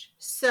Ridge.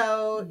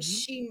 So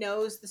she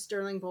knows the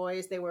Sterling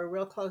boys. They were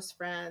real close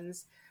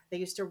friends. They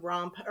used to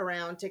romp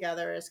around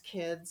together as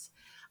kids.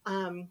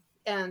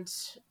 And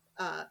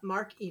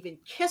Mark even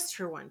kissed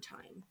her one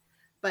time,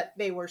 but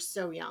they were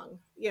so young.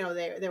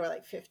 They were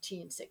like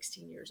 15,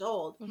 16 years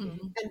old.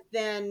 And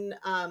then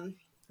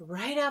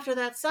right after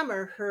that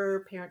summer,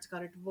 her parents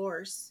got a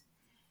divorce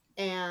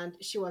and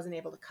she wasn't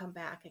able to come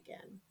back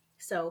again.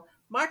 So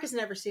Mark has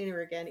never seen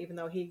her again, even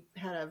though he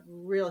had a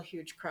real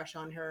huge crush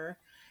on her.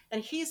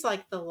 And he's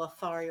like the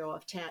Lothario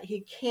of town.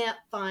 He can't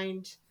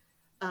find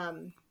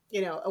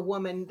a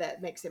woman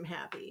that makes him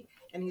happy,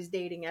 and he's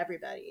dating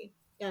everybody.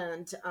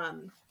 And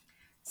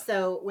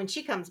so when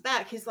she comes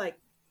back, he's like,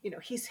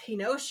 he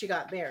knows she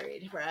got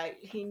married, right?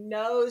 He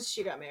knows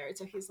she got married.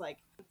 So he's like,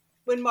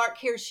 when Mark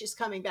hears she's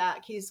coming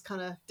back, he's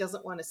kind of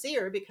doesn't want to see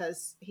her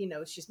because he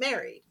knows she's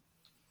married.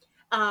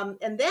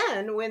 And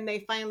then when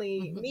they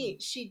finally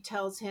meet, she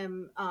tells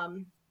him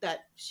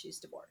that she's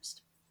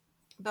divorced.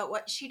 But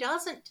what she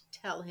doesn't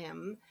tell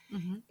him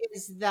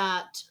is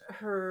that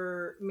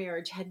her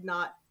marriage had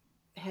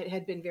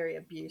been very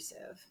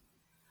abusive.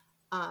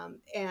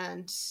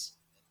 And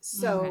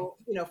so,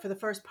 for the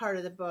first part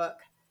of the book,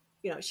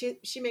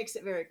 she makes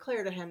it very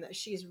clear to him that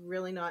she's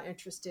really not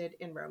interested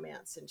in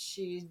romance, and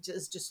she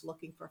is just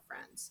looking for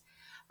friends.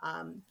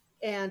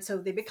 And so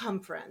they become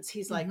friends.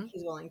 He's like,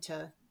 he's willing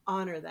to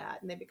honor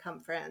that, and they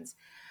become friends.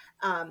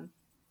 And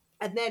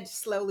then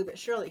slowly but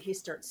surely, he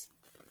starts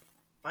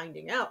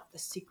finding out the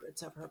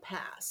secrets of her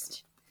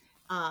past.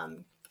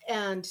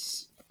 And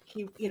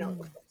he, of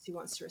course, he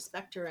wants to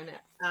respect her, and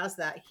as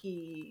that,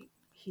 he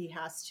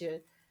has to,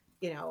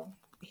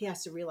 he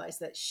has to realize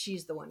that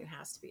she's the one who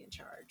has to be in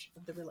charge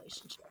of the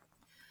relationship.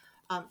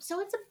 So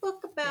it's a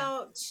book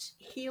about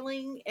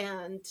healing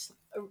and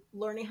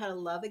learning how to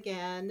love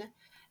again,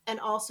 and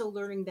also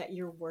learning that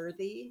you're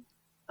worthy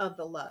of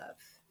the love.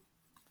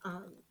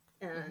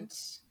 And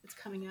it's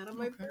coming out on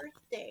my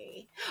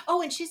birthday.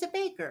 Oh, and she's a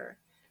baker.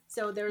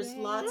 So there's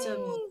lots of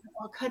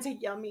all kinds of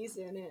yummies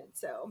in it.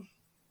 So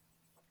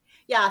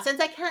yeah,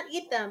 since I can't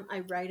eat them, I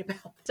write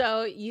about them.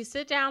 So you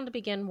sit down to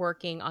begin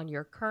working on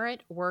your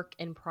current work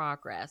in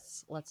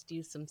progress. Let's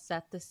do some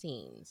set the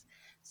scenes.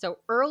 So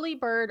early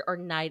bird or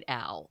night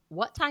owl,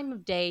 what time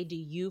of day do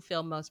you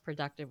feel most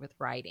productive with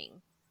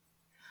writing?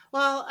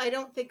 Well, I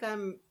don't think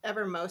I'm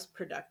ever most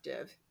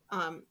productive.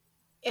 And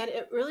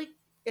it really,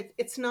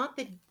 it's not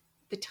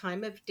the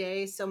time of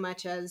day so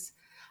much as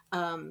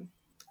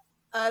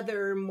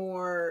other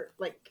more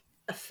like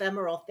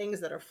ephemeral things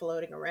that are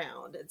floating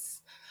around.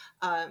 It's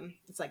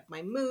like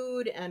my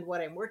mood and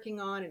what I'm working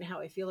on and how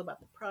I feel about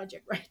the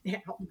project right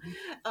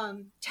now.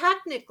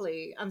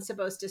 Technically, I'm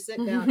supposed to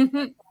sit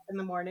down in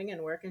the morning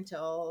and work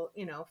until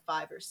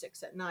 5 or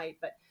 6 at night,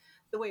 but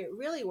the way it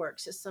really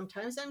works is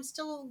sometimes I'm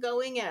still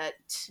going at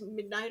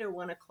midnight or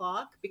 1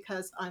 o'clock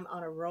because I'm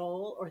on a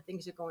roll, or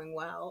things are going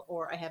well,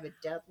 or I have a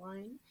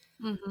deadline.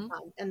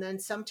 And then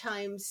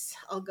sometimes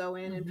I'll go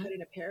in and put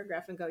in a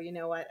paragraph and go, you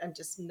know what,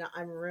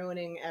 I'm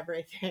ruining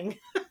everything.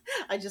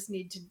 I just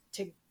need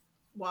to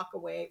walk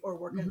away or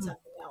work on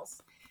something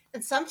else.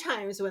 And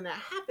sometimes when that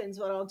happens,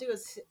 what I'll do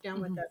is sit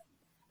down with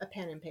a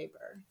pen and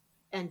paper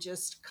and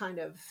just kind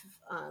of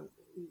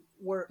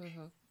work.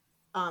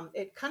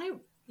 It kind of,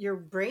 your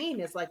brain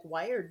is like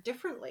wired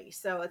differently.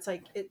 So it's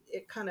like,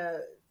 it kind of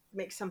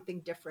makes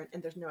something different,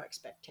 and there's no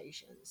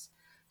expectations.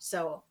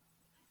 So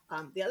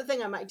the other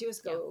thing I might do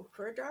is go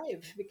for a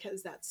drive,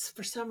 because that's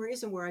for some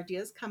reason where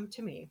ideas come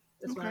to me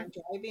is when I'm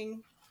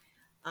driving,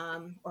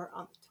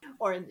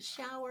 or in the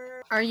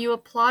shower. Are you a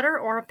plotter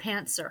or a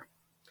pantser?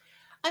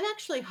 I'm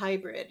actually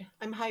hybrid.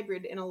 I'm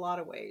hybrid in a lot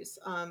of ways.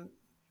 I'm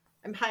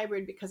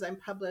hybrid because I'm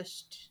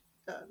published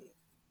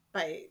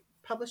by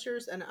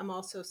publishers, and I'm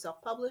also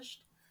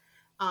self-published.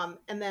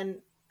 And then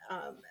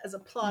as a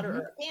plotter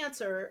or a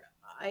pantser,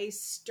 I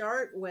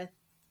start with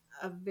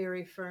a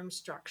very firm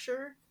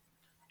structure,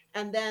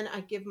 and then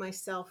I give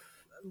myself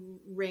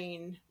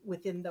rein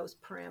within those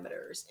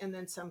parameters, and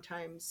then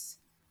sometimes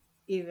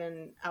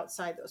even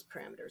outside those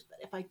parameters. But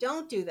if I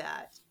don't do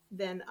that,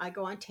 then I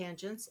go on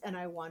tangents and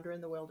I wander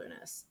in the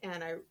wilderness,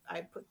 and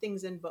I put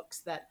things in books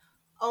that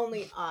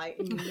only I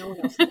and no one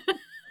else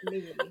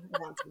maybe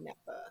wants in that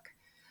book.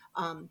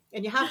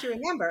 And you have to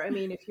remember, I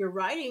mean, if you're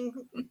writing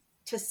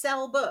to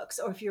sell books,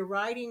 or if you're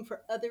writing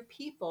for other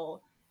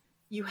people,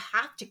 you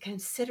have to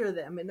consider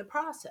them in the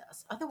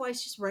process.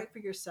 Otherwise, just write for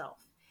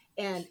yourself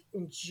and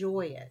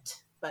enjoy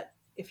it. But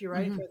if you're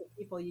writing for other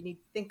people, you need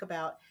to think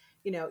about,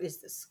 is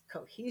this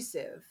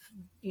cohesive?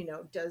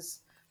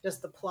 Does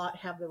the plot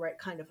have the right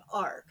kind of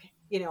arc?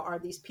 Are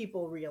these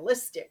people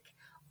realistic?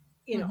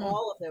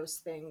 All of those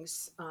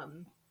things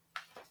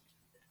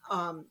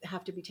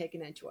have to be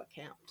taken into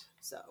account.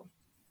 So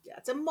yeah,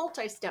 it's a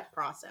multi-step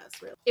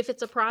process, really. If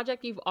it's a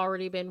project you've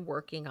already been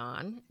working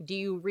on, do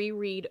you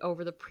reread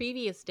over the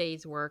previous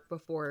day's work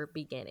before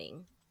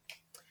beginning?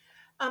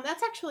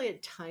 That's actually a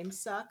time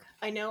suck.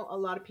 I know a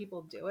lot of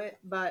people do it,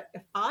 but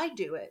if I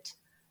do it,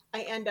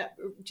 I end up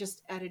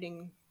just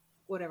editing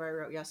whatever I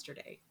wrote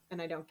yesterday,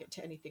 and I don't get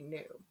to anything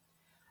new.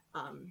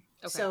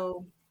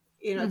 So,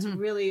 it's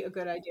really a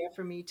good idea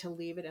for me to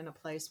leave it in a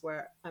place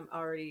where I'm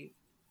already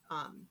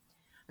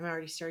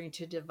starting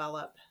to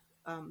develop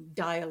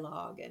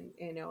dialogue and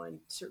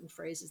certain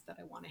phrases that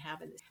I want to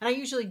have in this. And I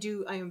usually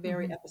do. I am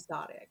very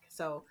episodic.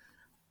 So,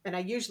 and I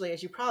usually,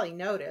 as you probably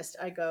noticed,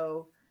 I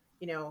go,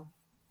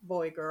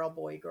 boy, girl,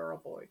 boy,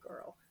 girl, boy,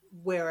 girl,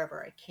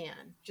 wherever I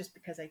can, just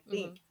because I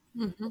think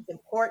it's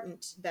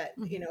important that,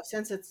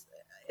 since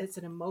it's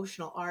an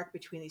emotional arc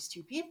between these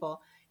two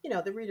people,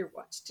 the reader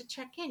wants to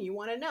check in. You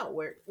want to know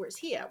where's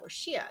he at? Where's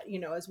she at?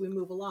 As we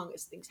move along,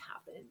 as things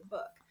happen in the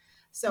book.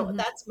 So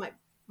that's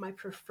my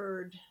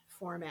preferred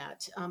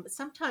format.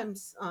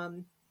 Sometimes,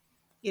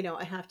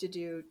 I have to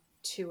do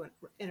two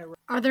in a row.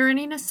 Are there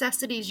any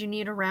necessities you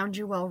need around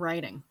you while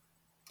writing?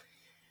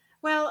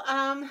 Well,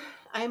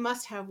 I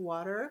must have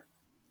water.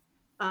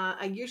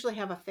 I usually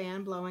have a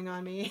fan blowing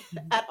on me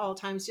at all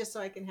times, just so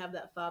I can have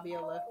that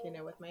Fabio look,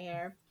 with my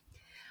hair.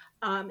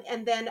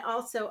 And then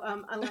also,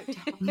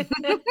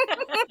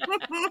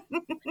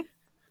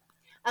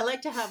 I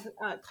like to have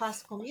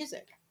classical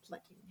music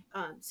playing,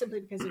 simply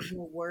because there's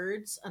no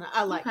words, and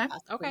I like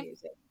classical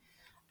music.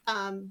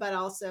 But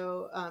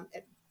also,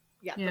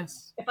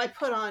 yes. if I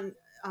put on,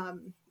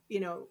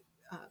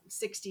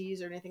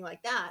 60s or anything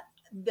like that,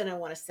 then I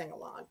want to sing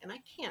along, and I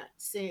can't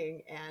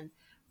sing and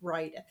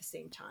write at the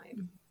same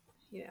time.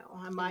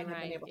 I might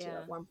have been able to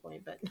at one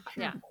point, but not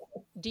anymore.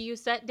 Do you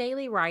set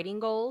daily writing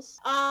goals?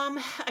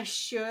 I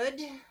should,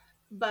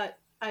 but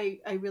I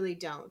really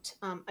don't.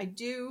 I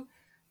do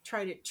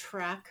try to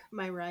track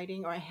my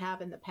writing, or I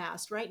have in the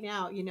past. Right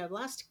now, the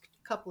last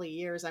couple of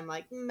years, I'm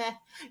like, meh,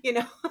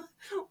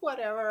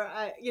 whatever.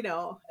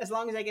 As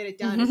long as I get it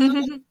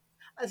done.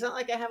 It's not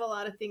like I have a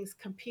lot of things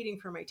competing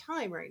for my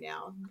time right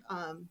now.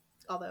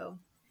 Although,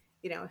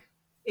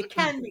 it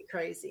can be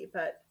crazy,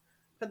 but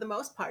for the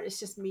most part, it's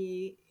just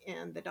me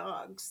and the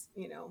dogs,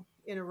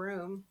 in a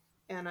room,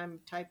 and I'm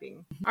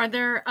typing. Are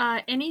there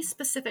any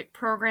specific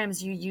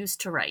programs you use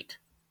to write?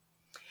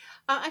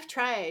 I've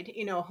tried,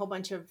 a whole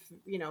bunch of,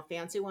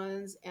 fancy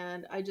ones,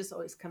 and I just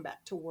always come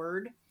back to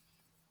Word.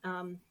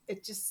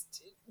 It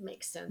just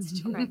makes sense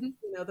to me,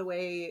 the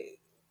way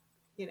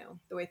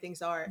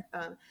things are.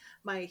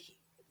 My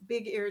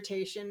big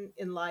irritation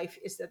in life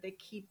is that they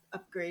keep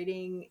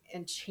upgrading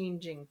and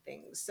changing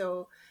things.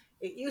 So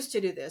it used to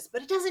do this,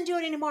 but it doesn't do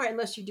it anymore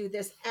unless you do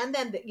this. And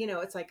then,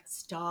 it's like,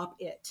 stop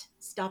it.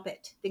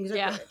 Things are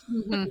good.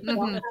 You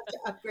don't have to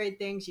upgrade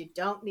things. You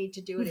don't need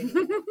to do it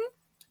anymore.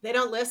 They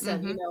don't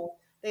listen.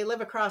 They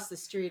live across the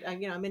street.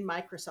 I'm in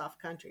Microsoft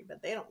country,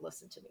 but they don't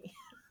listen to me.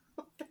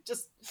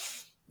 Just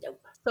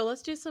nope. So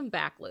let's do some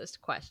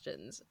backlist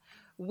questions.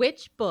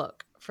 Which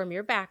book from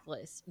your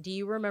backlist do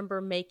you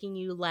remember making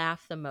you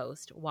laugh the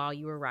most while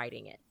you were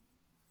writing it?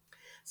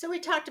 So we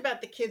talked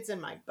about the kids in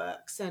my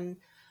books, and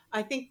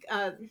I think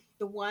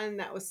the one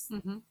that was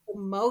the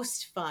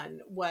most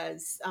fun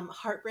was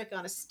Heartbreak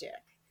on a Stick.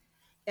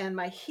 And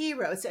my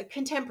hero, it's a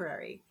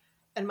contemporary,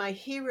 and my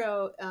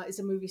hero is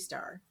a movie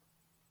star.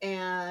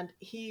 And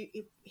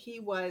he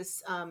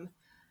was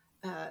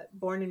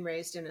born and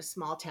raised in a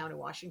small town in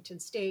Washington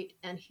State,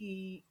 and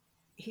he's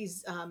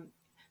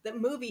the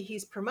movie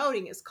he's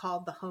promoting is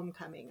called The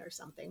Homecoming or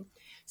something.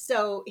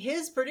 So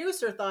his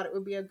producer thought it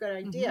would be a good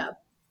idea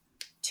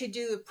to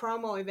do a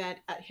promo event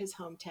at his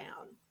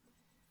hometown.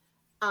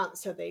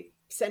 So they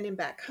send him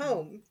back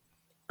home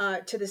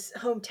to this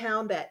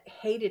hometown that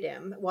hated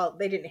him. Well,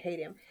 they didn't hate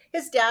him.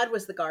 His dad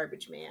was the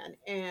garbage man,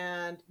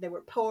 and they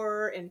were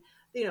poor, and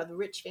the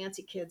rich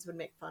fancy kids would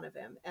make fun of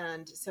him.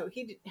 And so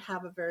he didn't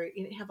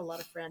have a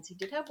lot of friends. He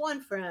did have one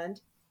friend.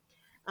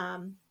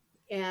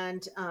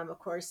 And of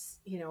course,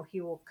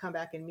 he will come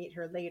back and meet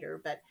her later,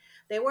 but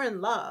they were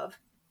in love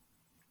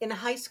in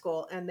high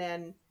school. And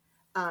then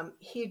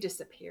he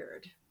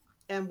disappeared.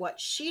 And what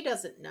she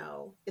doesn't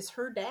know is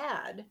her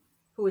dad,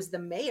 who is the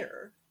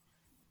mayor,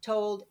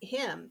 told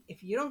him,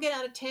 if you don't get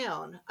out of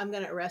town, I'm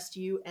going to arrest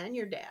you and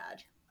your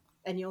dad,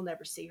 and you'll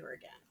never see her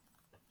again.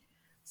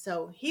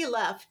 So he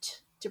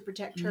left to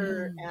protect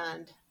her,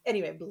 and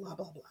anyway, blah,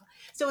 blah, blah.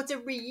 So it's a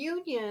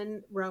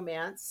reunion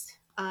romance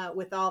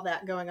with all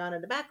that going on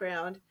in the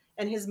background,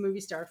 and his movie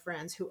star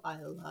friends, who I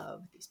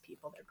love. These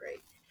people, they're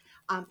great.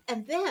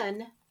 And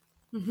then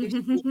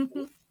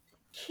Kiki.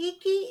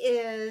 Kiki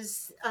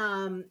is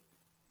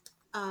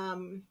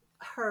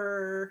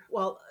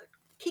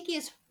Kiki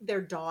is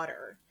their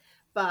daughter,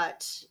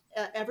 but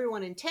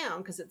everyone in town,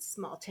 because it's a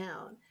small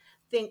town,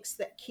 thinks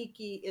that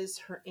Kiki is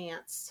her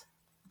aunt's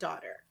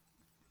daughter.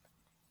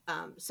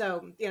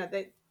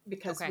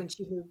 Because when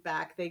she moved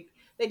back, they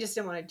just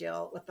didn't want to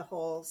deal with the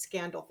whole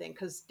scandal thing,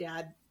 because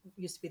dad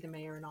used to be the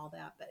mayor and all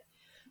that. But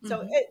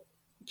so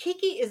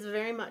Kiki is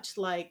very much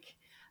like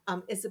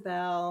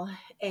Isabel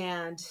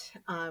and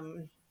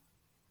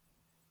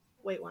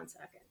wait one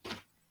second.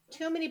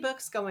 Too many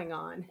books going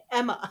on.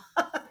 Emma.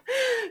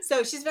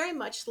 So she's very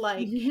much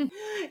like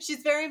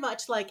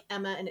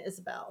Emma and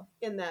Isabel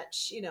in that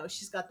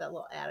she's got that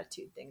little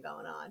attitude thing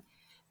going on.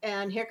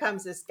 And here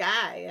comes this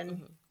guy,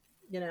 and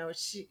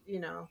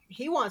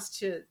he wants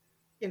to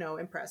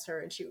impress her,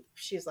 and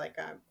she's like,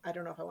 I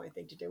don't know if I want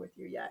anything to do with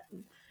you yet.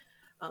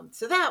 And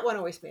so that one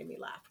always made me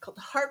laugh, called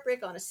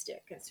Heartbreak on a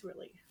Stick. It's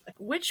really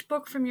Which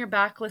book from your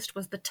backlist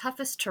was the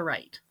toughest to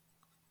write?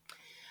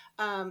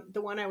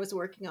 The one I was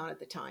working on at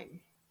the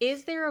time.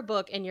 Is there a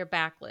book in your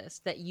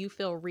backlist that you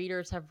feel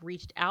readers have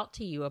reached out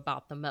to you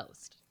about the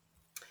most?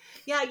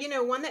 Yeah,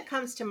 one that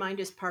comes to mind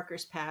is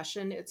Parker's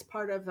Passion. It's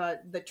part of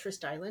the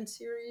Trist Island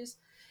series.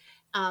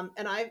 And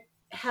I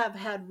have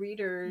had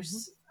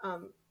readers,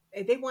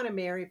 they want to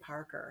marry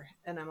Parker.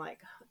 And I'm like,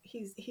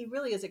 he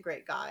really is a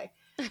great guy.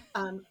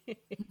 But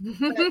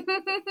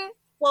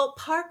Well,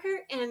 Parker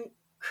and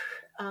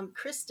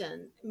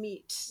Kristen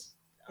meet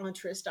on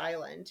Trist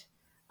Island.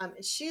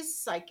 She's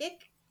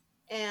psychic,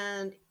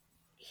 and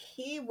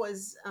he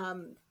was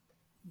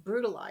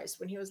brutalized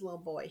when he was a little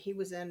boy. He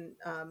was in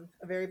a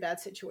very bad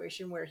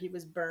situation where he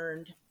was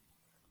burned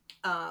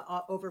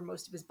over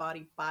most of his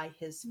body by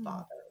his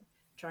father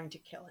trying to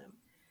kill him.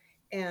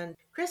 And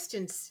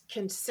Kristen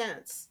can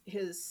sense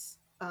his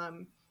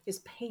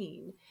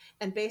pain,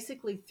 and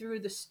basically through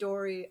the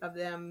story of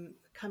them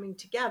coming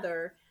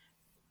together,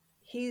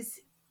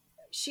 she's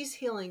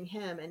healing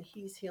him and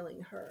he's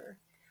healing her,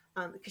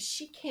 because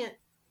she can't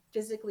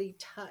physically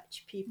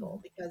touch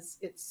people because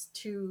it's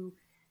too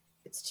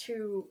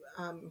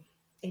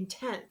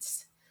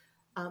intense,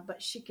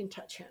 but she can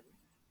touch him.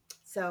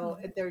 So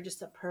they're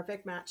just a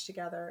perfect match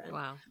together. And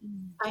wow.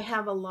 I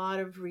have a lot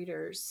of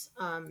readers.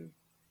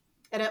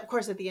 And of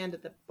course, at the end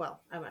of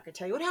I'm not going to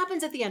tell you what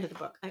happens at the end of the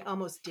book. I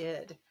almost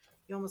did.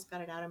 You almost got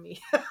it out of me.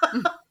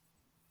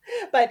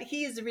 But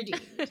he is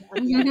redeemed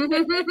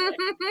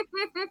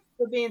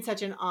for being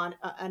such an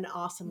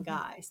awesome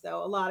guy.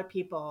 So a lot of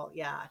people,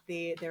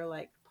 they're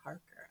like,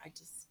 Parker. I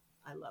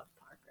love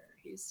Parker.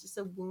 He's just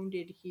a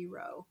wounded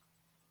hero,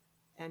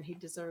 and he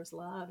deserves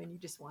love. And you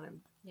just want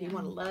him. Yeah. You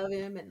want to love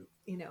him, and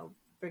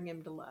bring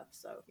him to love.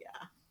 So yeah.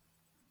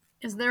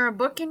 Is there a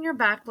book in your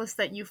backlist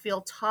that you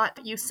feel taught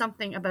you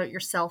something about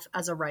yourself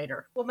as a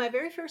writer? Well, my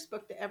very first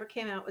book that ever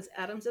came out was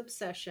Adam's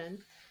Obsession.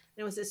 And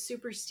it was a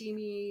super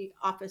steamy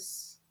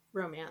office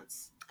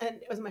romance. And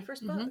it was my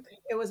first book.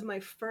 It was my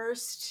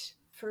first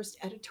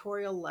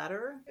editorial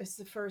letter. It was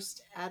the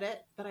first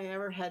edit that I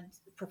ever had,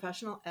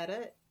 professional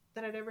edit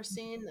that I'd ever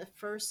seen. The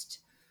first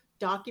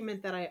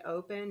document that I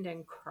opened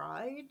and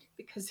cried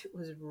because it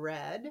was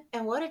read.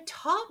 And what it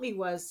taught me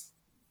was,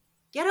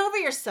 get over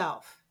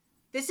yourself.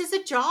 This is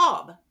a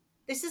job.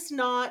 This is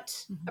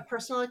not a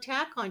personal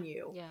attack on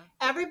you. Yeah.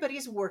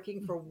 Everybody's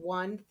working for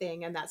one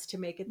thing, and that's to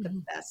make it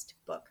the best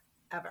book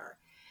ever.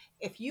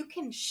 If you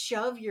can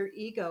shove your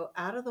ego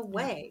out of the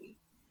way,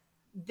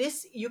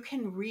 you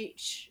can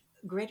reach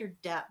greater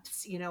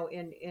depths,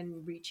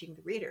 in reaching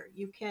the reader.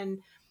 You can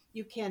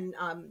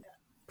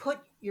put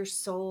your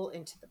soul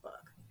into the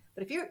book.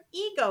 But if your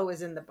ego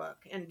is in the book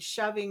and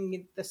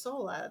shoving the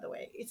soul out of the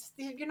way,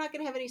 you're not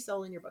going to have any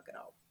soul in your book at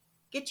all.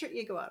 Get your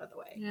ego out of the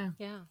way. Yeah.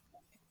 Yeah.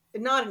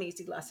 Not an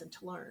easy lesson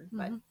to learn,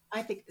 but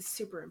I think it's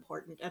super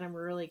important. And I'm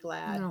really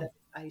glad that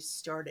I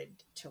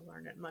started to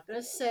learn it. I'm not going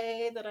to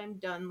say that I'm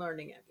done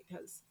learning it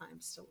because I'm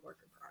still a work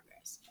in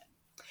progress.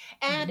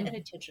 And an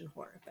attention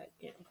whore, but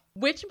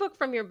Which book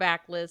from your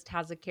backlist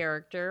has a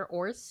character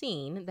or a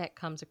scene that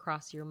comes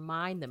across your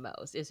mind the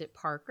most? Is it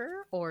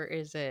Parker, or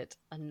is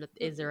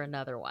there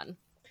another one?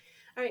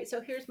 All right, so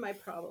here's my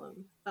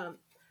problem.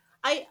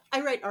 I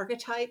write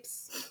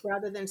archetypes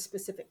rather than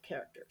specific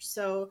characters.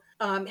 So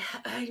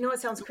I know it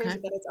sounds crazy,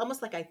 but it's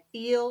almost like I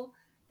feel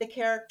the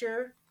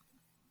character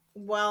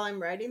while I'm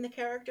writing the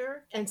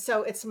character. And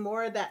so it's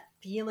more that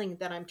feeling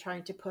that I'm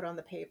trying to put on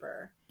the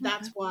paper.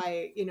 That's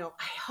why,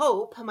 I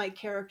hope my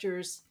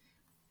characters,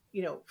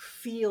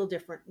 feel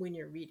different when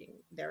you're reading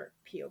their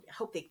POV. I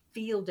hope they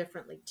feel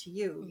differently to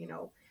you,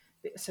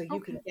 so you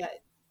can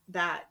get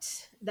that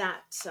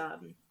that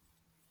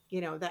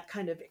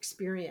kind of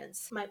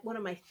experience. One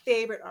of my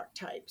favorite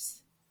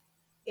archetypes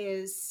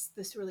is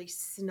this really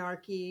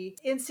snarky,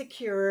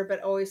 insecure,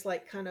 but always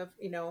like kind of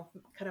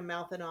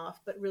mouthing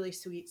off, but really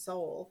sweet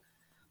soul.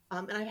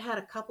 And I've had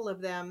a couple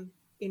of them,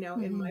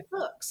 in my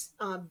books.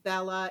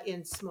 Bella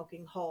in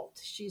Smoking Halt.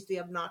 She's the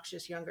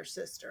obnoxious younger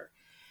sister.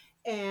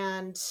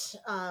 And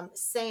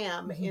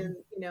Sam in,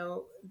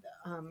 the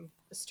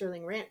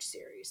Sterling Ranch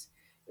series.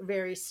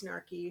 Very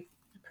snarky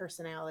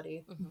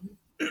personality,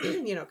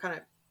 kind of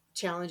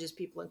challenges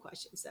people and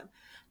questions them.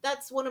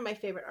 That's one of my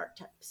favorite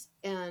archetypes.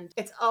 And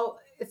it's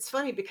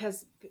funny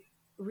because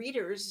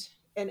readers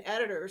and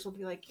editors will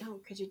be like,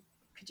 could you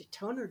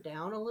tone her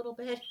down a little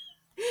bit?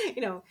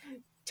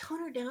 Tone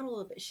her down a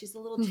little bit. She's a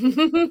little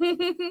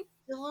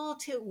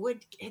too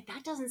wood.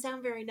 That doesn't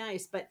sound very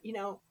nice. But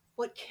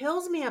what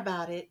kills me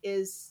about it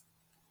is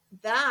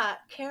that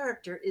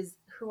character is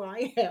who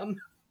I am.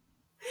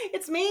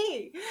 It's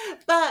me,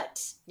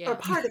 or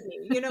part of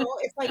me,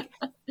 it's like,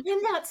 I'm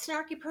that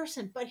snarky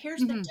person, but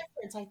here's the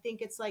difference. I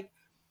think it's like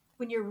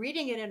when you're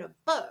reading it in a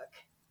book,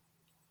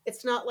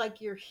 it's not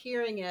like you're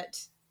hearing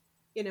it,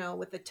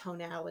 with the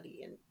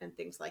tonality and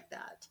things like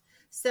that.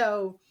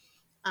 So,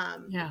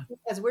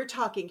 as we're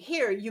talking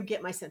here, you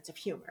get my sense of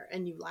humor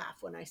and you laugh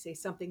when I say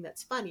something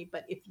that's funny,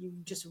 but if you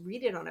just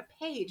read it on a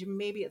page,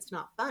 maybe it's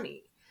not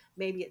funny.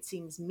 Maybe it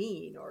seems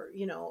mean or,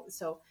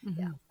 so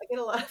I get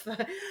a lot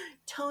of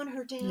tone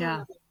her down. Yeah.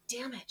 Like,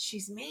 damn it,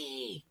 she's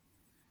me.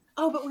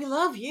 Oh, but we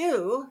love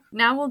you.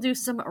 Now we'll do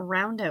some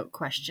round out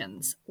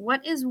questions.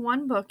 What is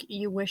one book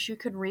you wish you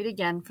could read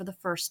again for the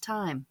first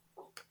time?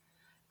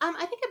 I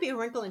think it'd be A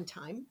Wrinkle in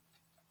Time.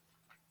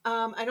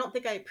 I don't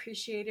think I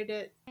appreciated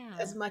it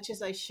as much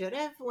as I should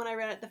have when I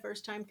read it the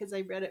first time, because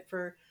I read it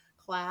for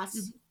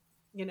class,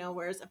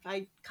 whereas if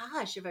I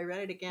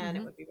read it again,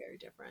 it would be very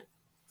different.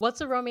 What's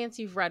a romance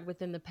you've read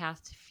within the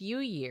past few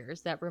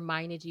years that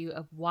reminded you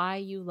of why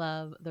you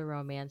love the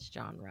romance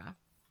genre?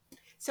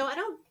 So I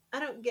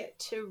don't get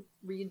to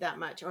read that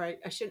much, or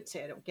I shouldn't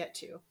say I don't get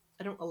to.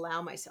 I don't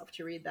allow myself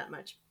to read that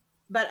much.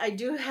 But I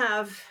do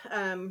have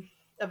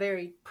a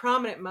very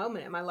prominent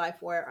moment in my life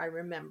where I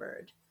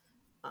remembered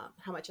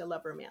how much I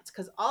love romance.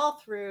 Because all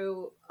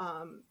through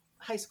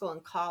high school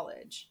and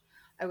college,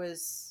 I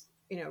was,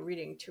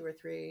 reading 2 or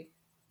 3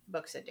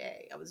 books a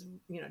day. I was,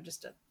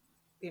 just a,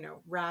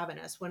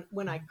 ravenous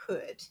when I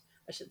could,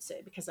 I should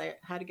say, because I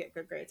had to get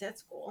good grades at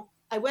school.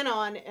 I went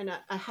on and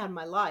I had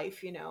my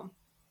life,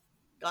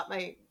 got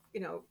my,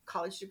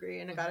 college degree,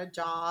 and I got a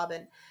job,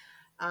 and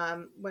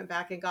went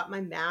back and got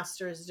my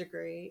master's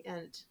degree,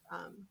 and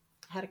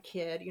had a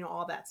kid,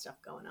 all that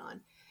stuff going on.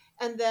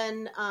 And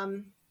then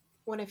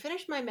when I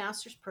finished my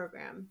master's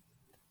program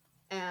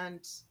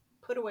and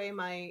put away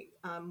my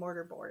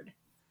mortarboard,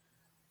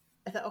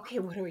 I thought, okay,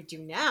 what do I do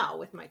now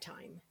with my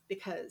time?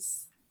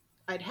 Because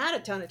I'd had a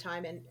ton of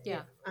time, and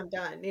I'm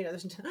done.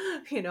 There's,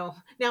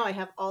 now I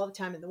have all the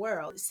time in the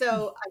world.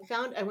 So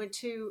I went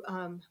to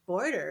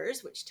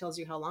Borders, which tells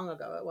you how long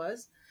ago it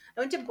was.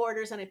 I went to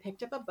Borders and I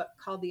picked up a book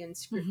called The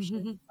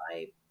Inscription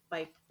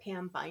by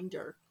Pam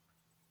Binder.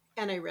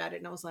 And I read it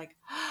and I was like,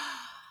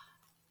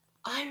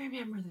 I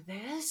remember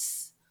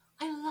this.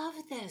 I love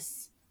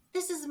this.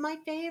 This is my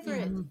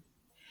favorite. Mm-hmm.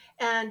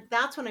 And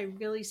that's when I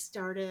really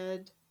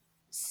started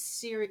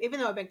even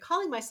though I've been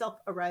calling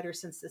myself a writer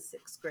since the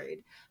 6th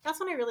grade, that's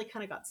when I really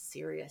kind of got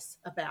serious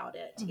about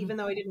it, even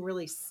though I didn't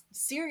really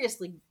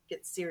seriously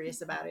get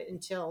serious about it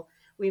until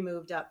we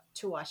moved up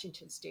to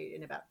Washington State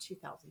in about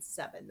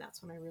 2007.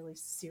 That's when I really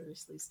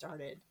seriously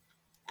started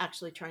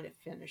actually trying to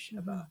finish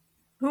a book.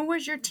 Who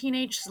was your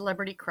teenage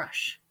celebrity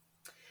crush?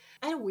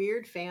 I had a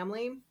weird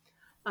family.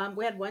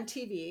 We had one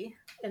TV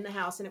in the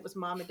house, and it was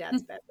Mom and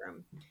Dad's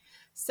bedroom.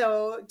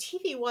 So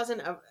TV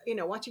wasn't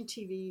watching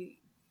TV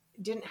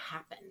didn't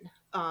happen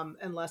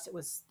unless it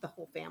was the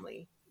whole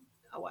family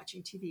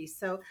watching TV.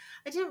 So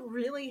I didn't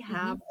really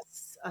have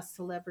a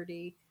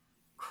celebrity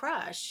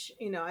crush,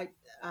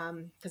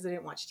 because I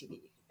didn't watch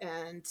TV,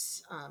 and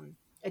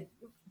I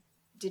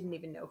didn't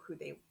even know who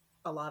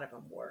a lot of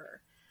them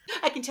were.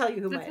 I can tell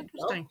you who my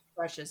adult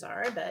crushes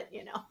are, but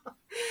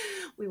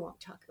we won't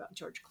talk about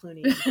George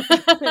Clooney.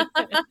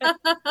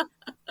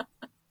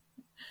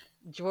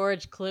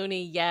 George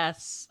Clooney,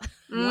 yes.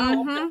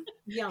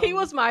 He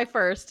was my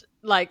first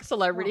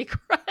celebrity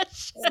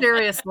crush.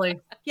 Seriously.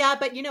 Yeah,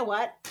 but you know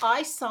what?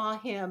 I saw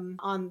him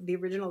on the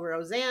original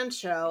Roseanne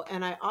show,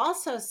 and I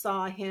also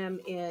saw him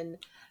in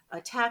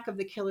Attack of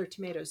the Killer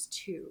Tomatoes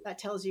 2. That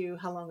tells you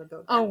how long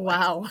ago that was.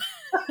 Wow.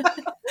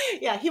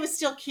 Yeah, he was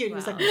still cute.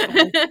 Wow. He was like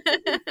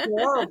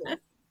horrible.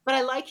 But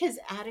I like his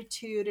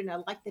attitude, and I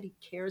like that he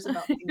cares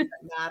about things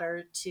that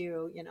matter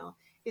too.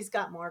 He's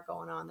got more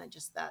going on than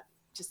just that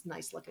just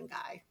nice looking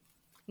guy.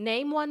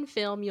 Name one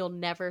film you'll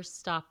never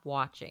stop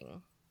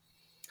watching.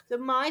 So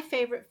my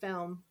favorite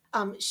film,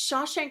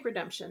 Shawshank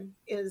Redemption,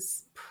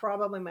 is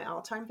probably my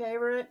all-time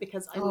favorite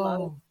because I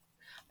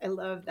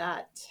love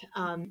that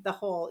the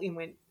whole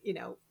when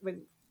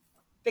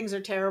things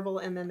are terrible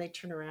and then they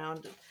turn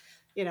around,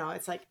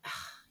 it's like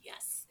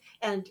yes,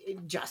 and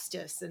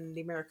justice and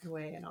the American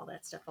way and all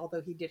that stuff.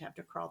 Although he did have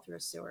to crawl through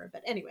a sewer,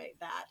 but anyway,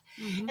 that.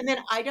 And then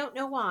I don't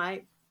know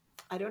why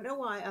I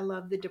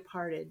love The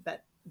Departed,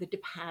 but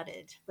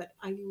but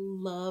I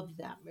love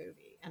that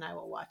movie, and I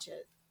will watch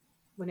it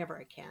whenever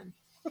I can.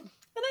 And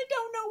I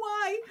don't know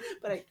why,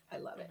 but I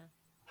love it.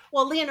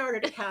 Well, Leonardo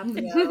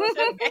DiCaprio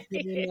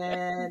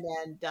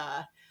and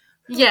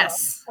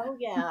yes. Oh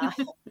yeah.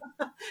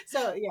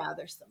 So yeah,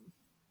 there's some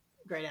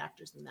great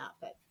actors in that,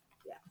 but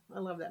yeah, I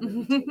love that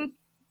movie too.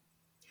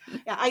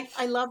 Yeah,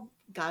 I love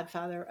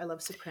Godfather. I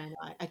love Soprano.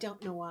 I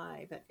don't know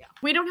why, but yeah.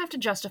 We don't have to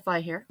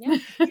justify here. Yeah,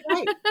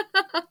 right.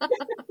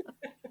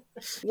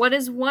 What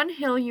is one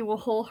hill you will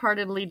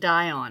wholeheartedly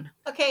die on?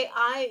 Okay,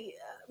 I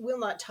will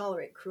not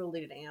tolerate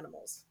cruelty to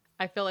animals.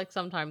 I feel like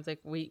sometimes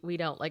we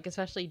don't,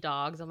 especially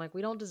dogs. I'm like,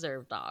 we don't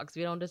deserve dogs.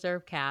 We don't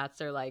deserve cats.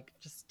 They're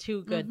just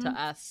too good to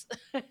us.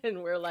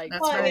 And we're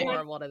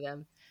horrible to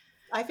them.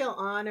 I feel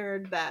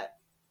honored that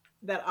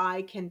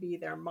I can be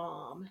their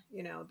mom,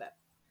 that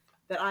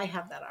I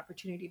have that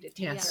opportunity to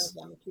take care of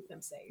them and keep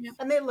them safe. Yep.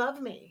 And they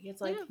love me. It's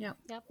like,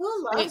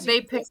 who loves they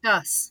picked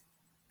us.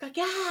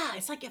 Yeah,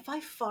 it's like if I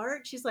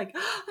fart, she's like,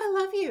 oh,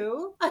 I love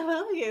you. I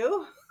love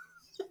you.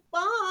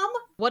 Mom.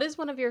 What is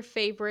one of your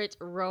favorite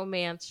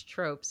romance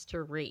tropes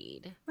to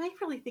read? I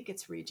really think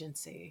it's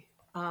Regency.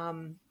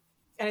 And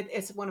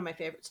it's one of my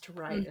favorites to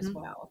write as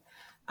well.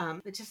 I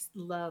just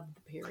love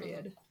the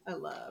period. I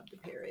love the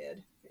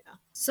period. Yeah.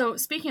 So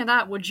speaking of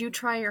that, would you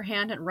try your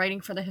hand at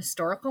writing for the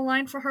historical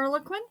line for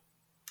Harlequin?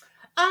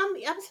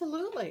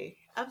 Absolutely.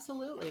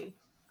 Absolutely.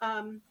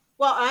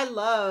 Well, I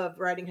love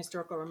writing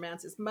historical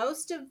romances.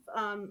 Most of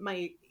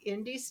my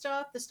indie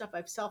stuff, the stuff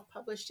I've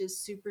self-published, is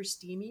super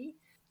steamy.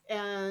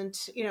 And,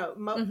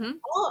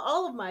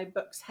 all of my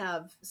books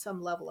have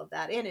some level of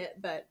that in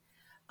it. But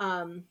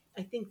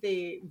I think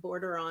they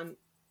border on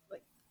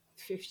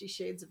 50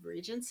 Shades of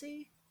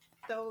Regency.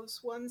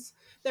 those ones.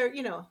 They're,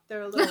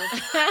 they're a little.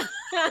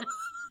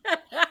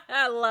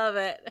 I love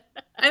it.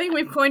 I think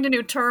we've coined a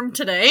new term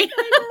today.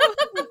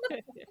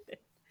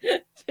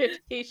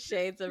 50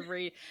 Shades of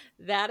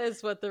That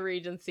is what the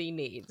Regency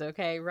needs,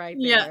 okay? Right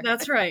there. Yeah,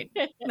 that's right.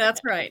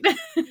 That's right.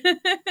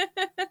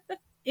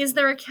 Is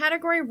there a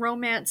category,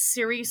 romance,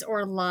 series,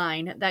 or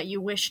line that you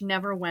wish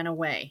never went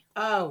away?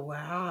 Oh,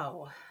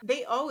 wow.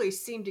 They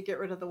always seem to get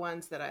rid of the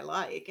ones that I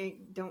like.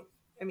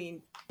 I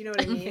mean, you know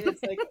what I mean?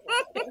 It's like,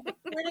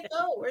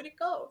 where'd it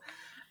go?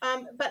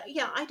 But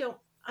yeah, I don't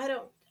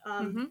know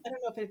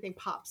if anything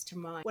pops to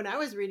mind. When I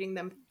was reading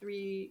them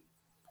 3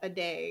 a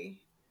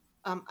day,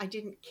 I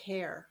didn't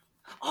care.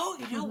 Oh,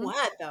 you know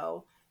what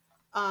though?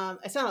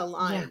 It's not a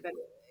line, but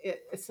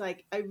it's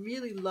like I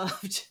really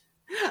loved.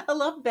 I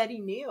love Betty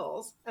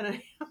Neal's, and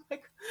I'm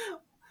like,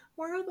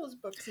 where are those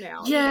books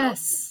now?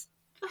 Yes,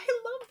 I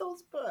love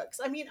those books.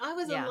 I mean, I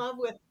was in love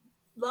with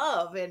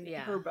love in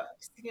her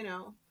books,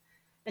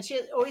 and she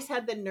always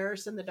had the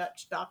nurse and the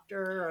Dutch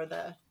doctor, or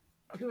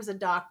who was a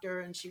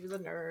doctor and she was a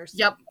nurse.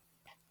 Yep.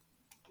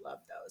 Love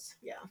those.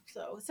 Yeah.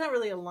 So it's not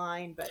really a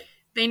line, but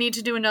they need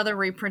to do another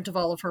reprint of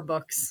all of her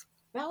books.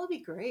 That would be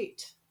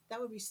great.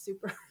 That would be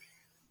super.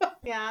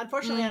 Yeah.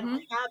 Unfortunately, I don't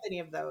have any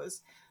of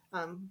those.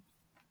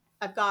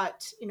 I've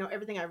got,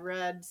 everything I've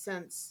read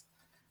since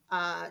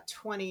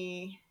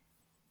 20.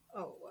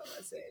 Oh, what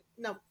was it?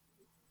 No.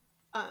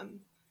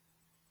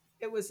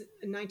 It was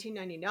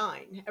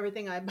 1999.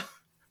 Everything I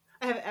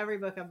have every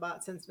book I've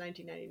bought since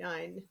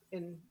 1999.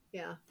 And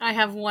yeah. I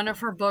have one of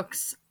her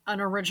books, an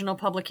original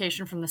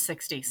publication from the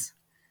 60s.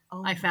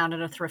 Oh. I found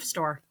at a thrift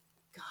store.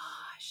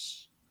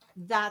 Gosh.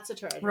 That's a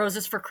treasure.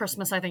 Roses for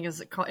Christmas, I think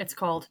it's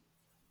called.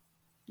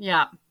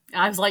 Yeah.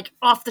 I was like,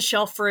 off the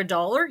shelf for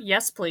 $1?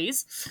 Yes,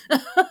 please.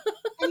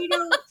 And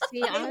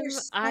see,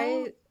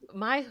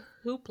 my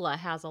Hoopla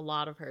has a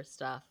lot of her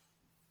stuff.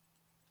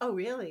 Oh,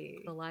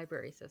 really? The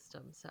library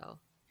system. So,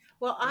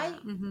 well, I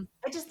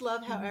just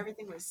love how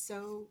everything was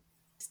so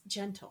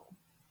gentle.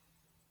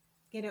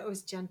 It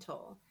was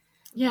gentle.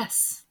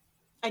 Yes.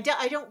 I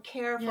don't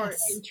care for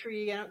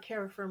intrigue. I don't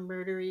care for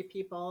murdery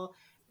people,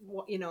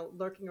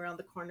 lurking around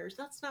the corners.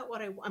 That's not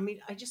what I mean,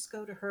 I just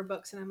go to her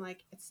books and I'm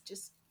like, it's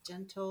just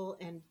gentle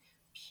and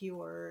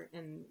pure,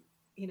 and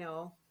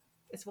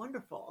it's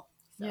wonderful.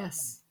 So,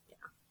 yes. Yeah.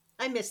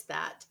 I miss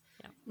that.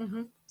 Yeah.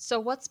 Mm-hmm. So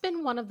what's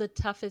been one of the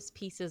toughest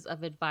pieces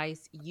of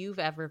advice you've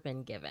ever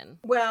been given?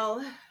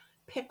 Well,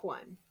 pick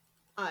one.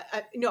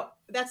 No,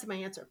 that's my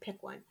answer.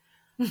 Pick one.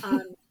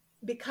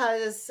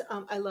 Because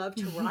I love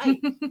to write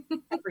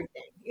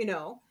everything,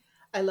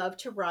 I love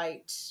to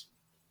write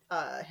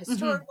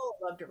historical,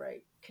 I love to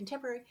write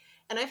contemporary.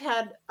 And I've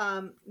had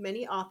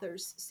many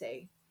authors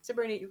say,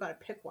 Sabrina, you got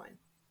to pick one.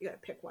 You got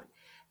to pick one.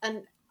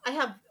 And I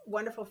have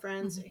wonderful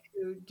friends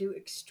who do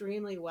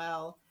extremely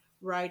well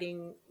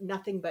writing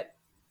nothing but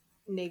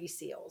Navy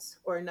SEALs,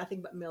 or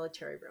nothing but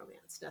military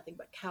romance, nothing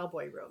but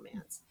cowboy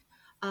romance.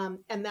 And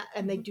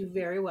they do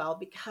very well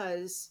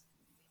because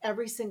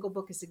every single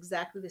book is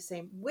exactly the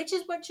same, which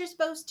is what you're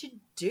supposed to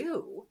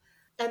do.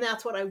 And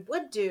that's what I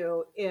would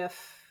do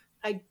if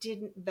I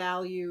didn't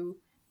value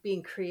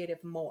being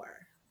creative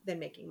more than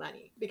making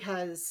money.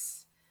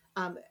 Because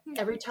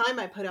every time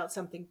I put out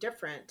something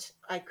different,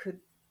 I could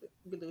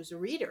lose a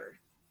reader.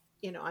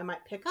 I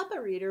might pick up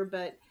a reader,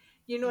 but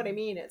you know what I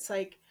mean? It's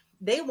like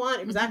they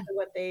want exactly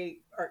what they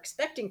are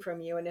expecting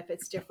from you. And if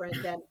it's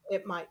different, then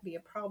it might be a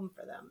problem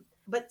for them.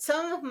 But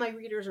some of my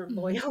readers are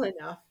loyal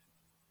enough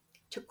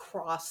to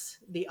cross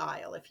the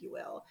aisle, if you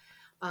will.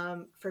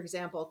 For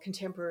example,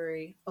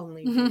 contemporary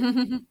only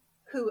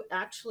who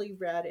actually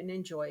read and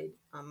enjoyed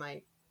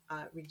my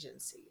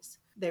Regencies.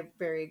 They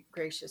very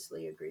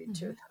graciously agreed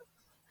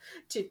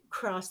to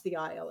cross the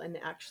aisle and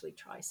actually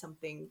try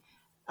something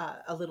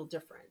a little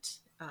different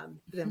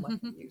than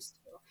what they're used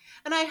to.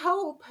 And I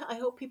hope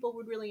people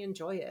would really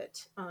enjoy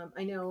it.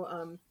 I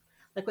know,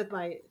 like with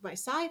my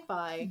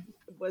sci-fi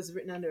was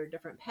written under a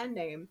different pen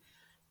name,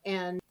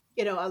 and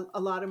a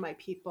lot of my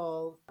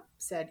people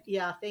said,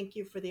 yeah, thank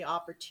you for the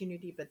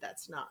opportunity, but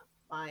that's not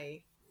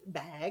my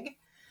bag.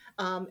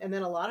 And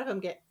then a lot of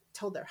them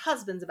told their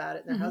husbands about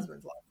it, and their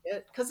husbands liked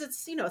it because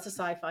it's, it's a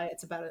sci-fi.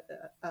 It's about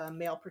a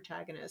male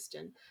protagonist,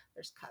 and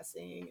there's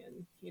cussing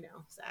and,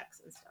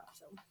 sex and stuff.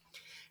 So,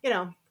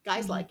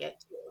 guys like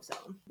it too. So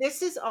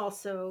this is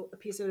also a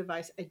piece of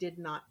advice I did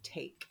not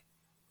take,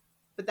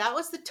 but that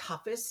was the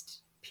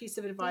toughest piece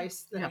of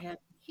advice that I had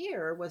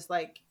here was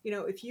like,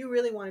 if you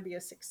really want to be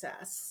a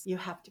success, you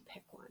have to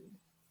pick one.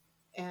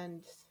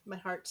 And my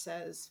heart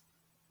says,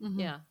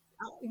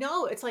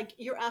 no, it's like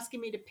you're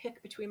asking me to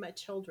pick between my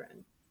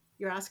children.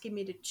 You're asking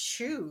me to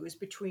choose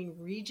between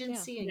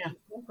Regency and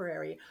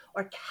contemporary,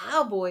 or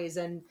cowboys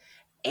and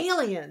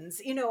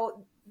aliens.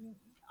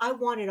 I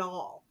want it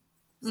all.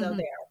 So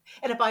there.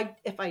 And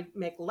if I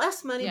make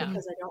less money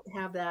because I don't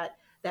have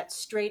that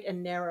straight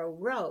and narrow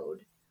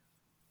road,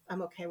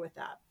 I'm okay with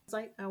that. It's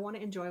like I want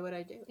to enjoy what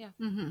I do. Yeah.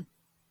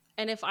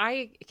 And if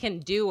I can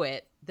do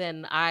it,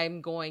 then I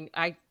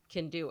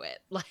can do it.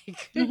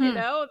 Like,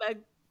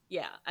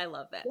 Yeah, I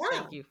love that. Yeah.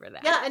 Thank you for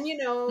that. Yeah, and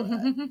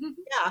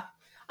yeah,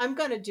 I'm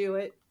gonna do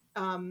it.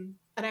 And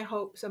I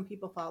hope some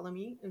people follow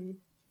me. And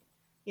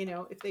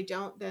if they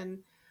don't, then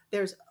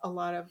there's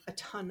a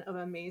ton of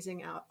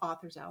amazing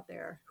authors out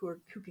there who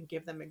can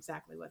give them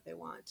exactly what they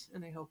want.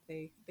 And I hope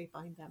they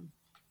find them.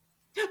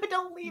 But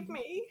don't leave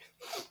me.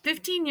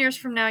 15 years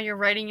from now, you're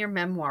writing your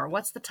memoir.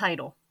 What's the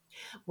title?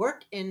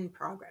 Work in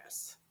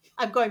Progress.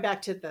 I'm going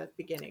back to the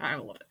beginning. I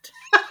love it.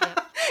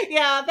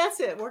 Yeah, that's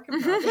it. Work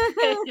in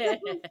progress.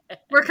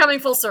 We're coming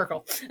full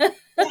circle. Yeah,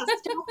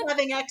 stop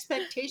having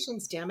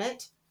expectations, damn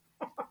it.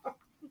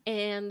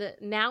 And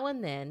now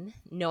and then,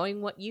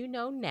 knowing what you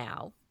know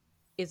now,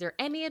 is there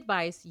any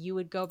advice you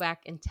would go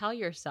back and tell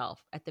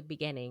yourself at the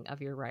beginning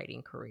of your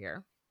writing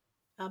career?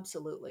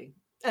 Absolutely.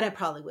 And I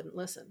probably wouldn't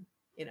listen,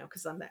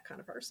 because I'm that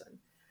kind of person.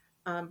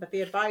 But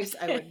the advice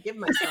I would give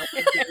myself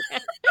would be,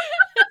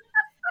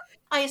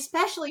 I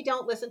especially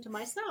don't listen to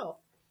myself.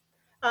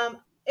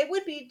 It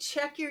would be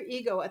check your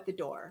ego at the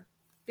door,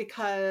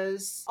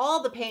 because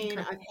all the pain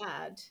I've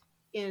had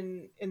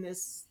in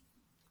this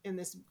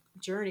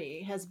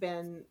journey has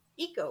been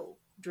ego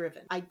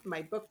driven.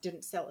 My book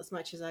didn't sell as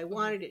much as I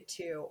wanted it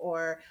to,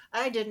 or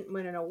I didn't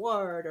win an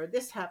award, or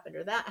this happened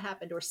or that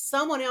happened, or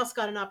someone else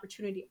got an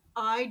opportunity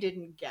I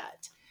didn't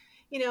get.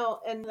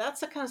 And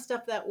that's the kind of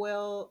stuff that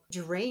will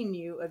drain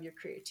you of your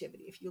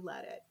creativity if you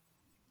let it.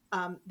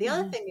 The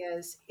other thing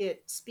is,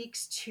 it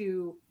speaks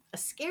to a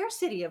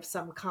scarcity of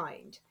some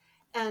kind.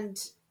 And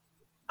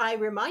I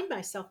remind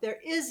myself there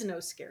is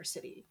no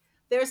scarcity.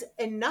 There's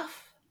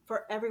enough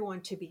for everyone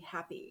to be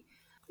happy.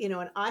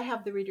 And I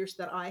have the readers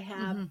that I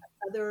have.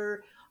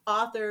 Other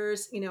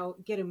authors,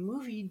 get a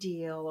movie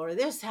deal, or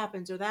this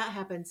happens or that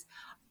happens.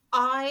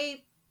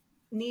 I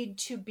need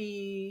to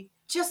be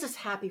just as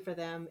happy for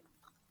them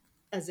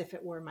as if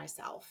it were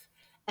myself.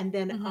 And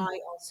then I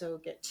also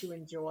get to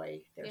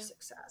enjoy their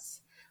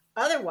success.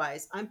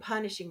 Otherwise, I'm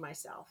punishing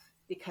myself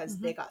because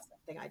they got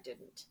something I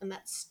didn't. And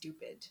that's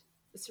stupid.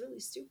 It's really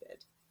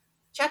stupid.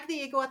 Check the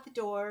ego at the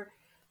door.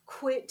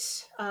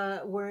 Quit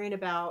worrying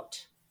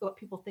about what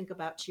people think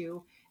about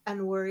you,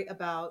 and worry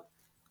about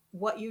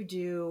what you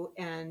do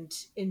and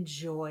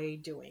enjoy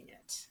doing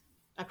it.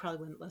 I probably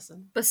wouldn't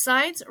listen.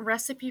 Besides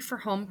Recipe for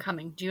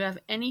Homecoming, do you have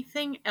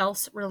anything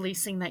else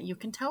releasing that you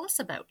can tell us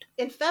about?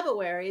 In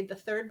February, the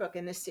third book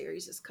in this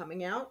series is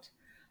coming out.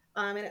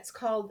 And it's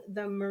called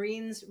The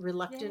Marine's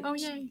Reluctant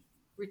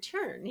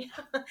Return.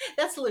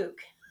 That's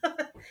Luke.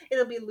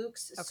 It'll be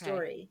Luke's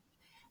story.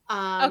 Okay,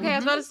 I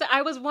was about to say,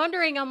 I was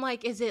wondering, I'm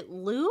like, is it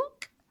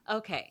Luke?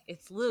 Okay,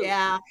 it's Luke.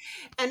 Yeah,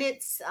 and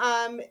it's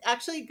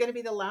actually going to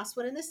be the last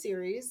one in the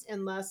series,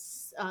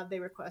 unless they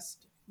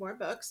request more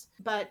books.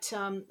 But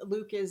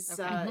Luke is he's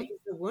a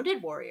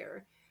wounded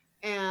warrior.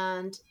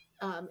 And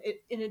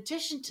in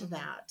addition to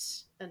that,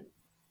 and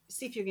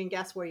see if you can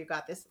guess where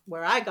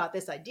I got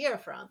this idea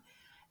from.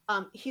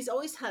 He's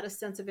always had a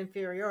sense of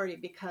inferiority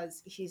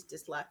because he's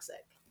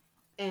dyslexic,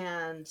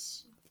 and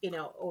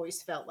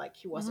always felt like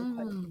he wasn't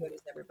quite as good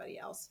as everybody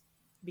else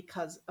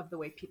because of the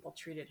way people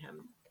treated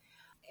him.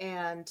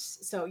 And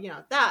so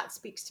that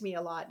speaks to me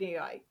a lot.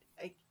 I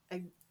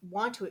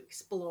want to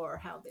explore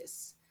how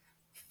this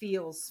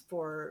feels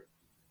for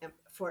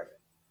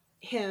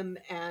him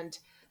and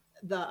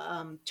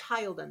the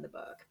child in the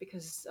book,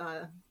 because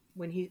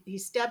when he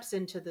steps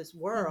into this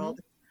world,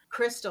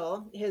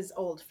 Crystal, his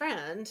old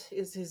friend,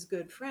 is his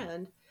good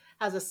friend,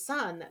 has a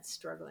son that's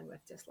struggling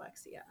with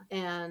dyslexia.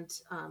 And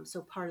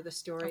so part of the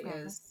story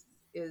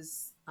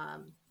is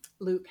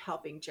Luke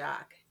helping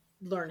Jack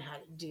learn how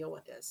to deal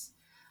with this,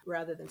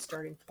 rather than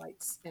starting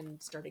fights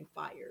and starting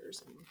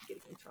fires and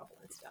getting in trouble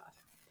and stuff.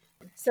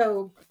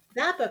 So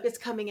that book is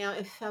coming out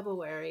in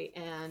February,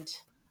 and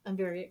I'm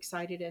very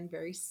excited and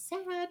very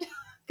sad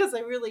because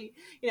I really,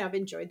 I've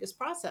enjoyed this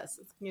process.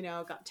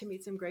 Got to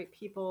meet some great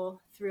people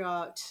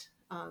throughout,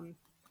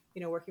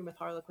 working with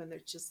Harlequin.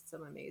 There's just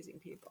some amazing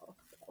people.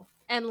 So.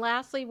 And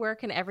lastly, where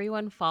can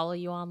everyone follow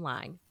you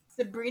online?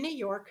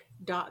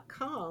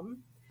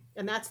 SabrinaYork.com.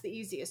 And that's the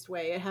easiest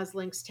way. It has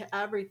links to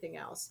everything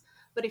else.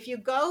 But if you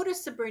go to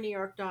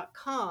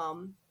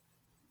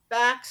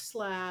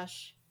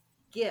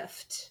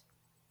SabrinaYork.com/gift,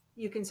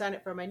 you can sign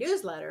up for my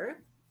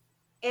newsletter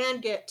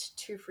and get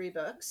 2 free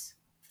books.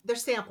 They're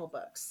sample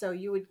books. So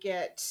you would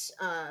get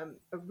a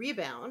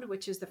Rebound,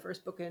 which is the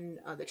first book in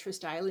the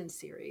Trist Island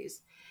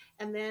series.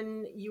 And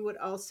then you would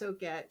also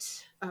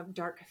get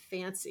Dark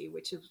Fancy,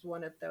 which is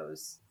one of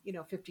those,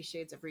 50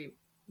 Shades of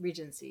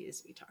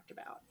Regencies we talked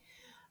about.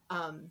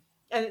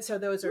 And so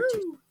those are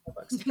 2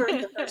 books.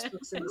 They're the first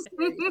books in the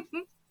series.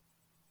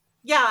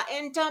 Yeah,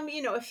 and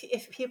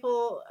if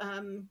people,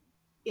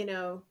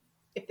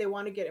 if they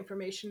want to get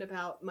information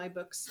about my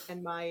books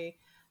and my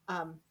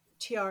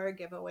tiara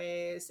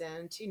giveaways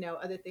and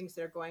other things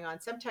that are going on,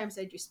 sometimes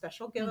I do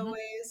special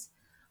giveaways.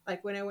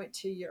 Like when I went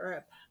to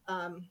Europe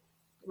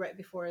right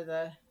before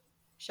the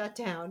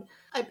shutdown,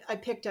 I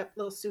picked up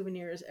little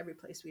souvenirs every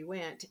place we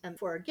went, and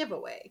for a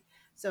giveaway.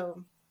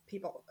 So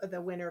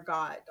the winner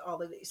got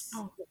all of these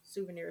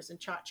souvenirs and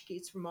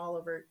tchotchkes from all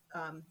over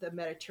the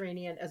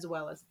Mediterranean, as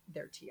well as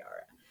their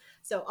tiara.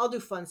 So I'll do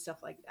fun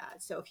stuff like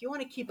that. So if you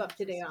want to keep up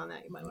to date on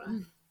that, you might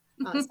want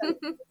to send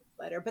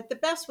a letter. But the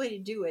best way to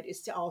do it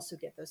is to also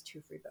get those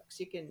 2 free books.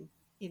 You can,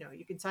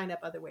 you can sign up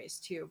other ways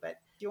too. But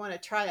if you want to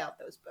try out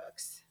those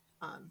books,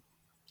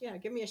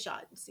 give me a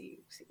shot and see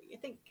what you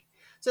think.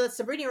 So that's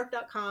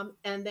SabrinaYork.com.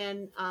 And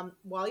then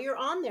while you're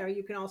on there,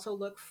 you can also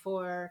look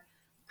for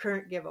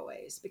current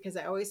giveaways, because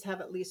I always have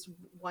at least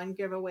one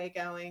giveaway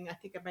going. I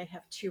think I might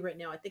have 2 right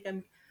now. I think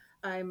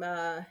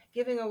I'm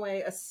giving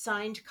away a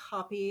signed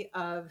copy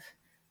of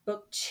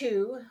book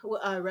 2,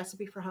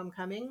 Recipe for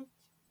Homecoming.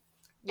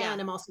 Yeah.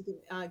 And I'm also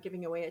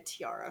giving away a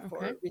tiara for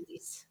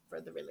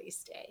the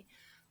release day.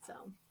 So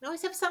I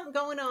always have something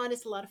going on.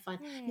 It's a lot of fun.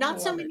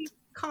 Not so many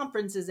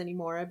conferences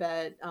anymore,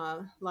 but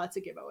lots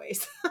of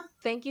giveaways.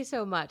 Thank you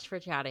so much for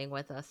chatting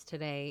with us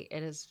today.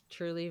 It has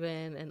truly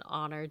been an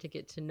honor to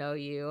get to know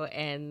you.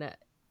 And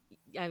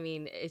I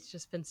mean, it's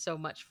just been so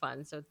much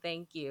fun. So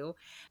thank you.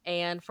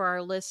 And for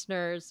our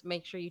listeners,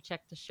 make sure you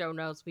check the show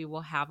notes. We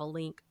will have a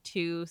link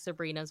to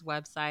Sabrina's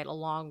website,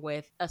 along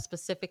with a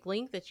specific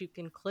link that you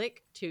can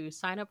click to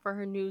sign up for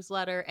her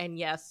newsletter. And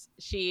yes,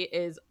 she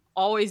is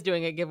always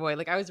doing a giveaway.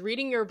 Like, I was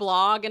reading your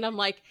blog and I'm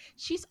like,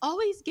 she's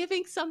always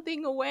giving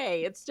something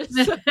away. It's just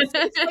it's like,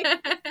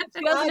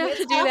 she doesn't have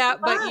to do that,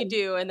 but you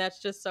do. And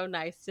that's just so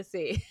nice to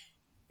see.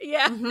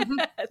 Yeah.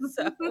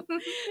 So,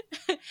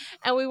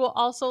 and we will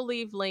also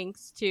leave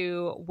links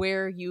to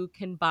where you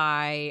can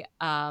buy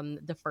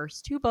the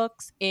first 2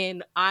 books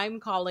in, I'm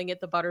calling it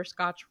the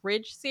Butterscotch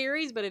Ridge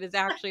series, but it is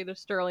actually the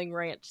Sterling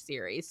Ranch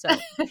series. So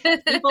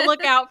keep a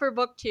lookout for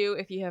book 2.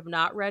 If you have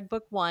not read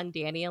book 1,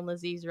 Danny and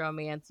Lizzie's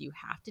Romance, you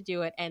have to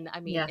do it. And I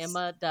mean,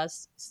 Emma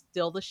does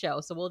steal the show.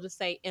 So we'll just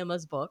say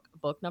Emma's book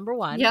number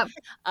 1. Yep.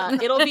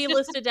 It'll be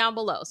listed down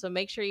below. So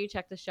make sure you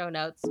check the show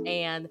notes.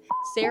 And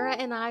Sarah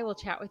and I will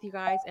chat with you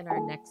guys in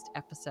our next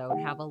episode.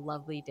 Have a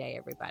lovely day,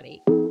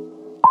 everybody.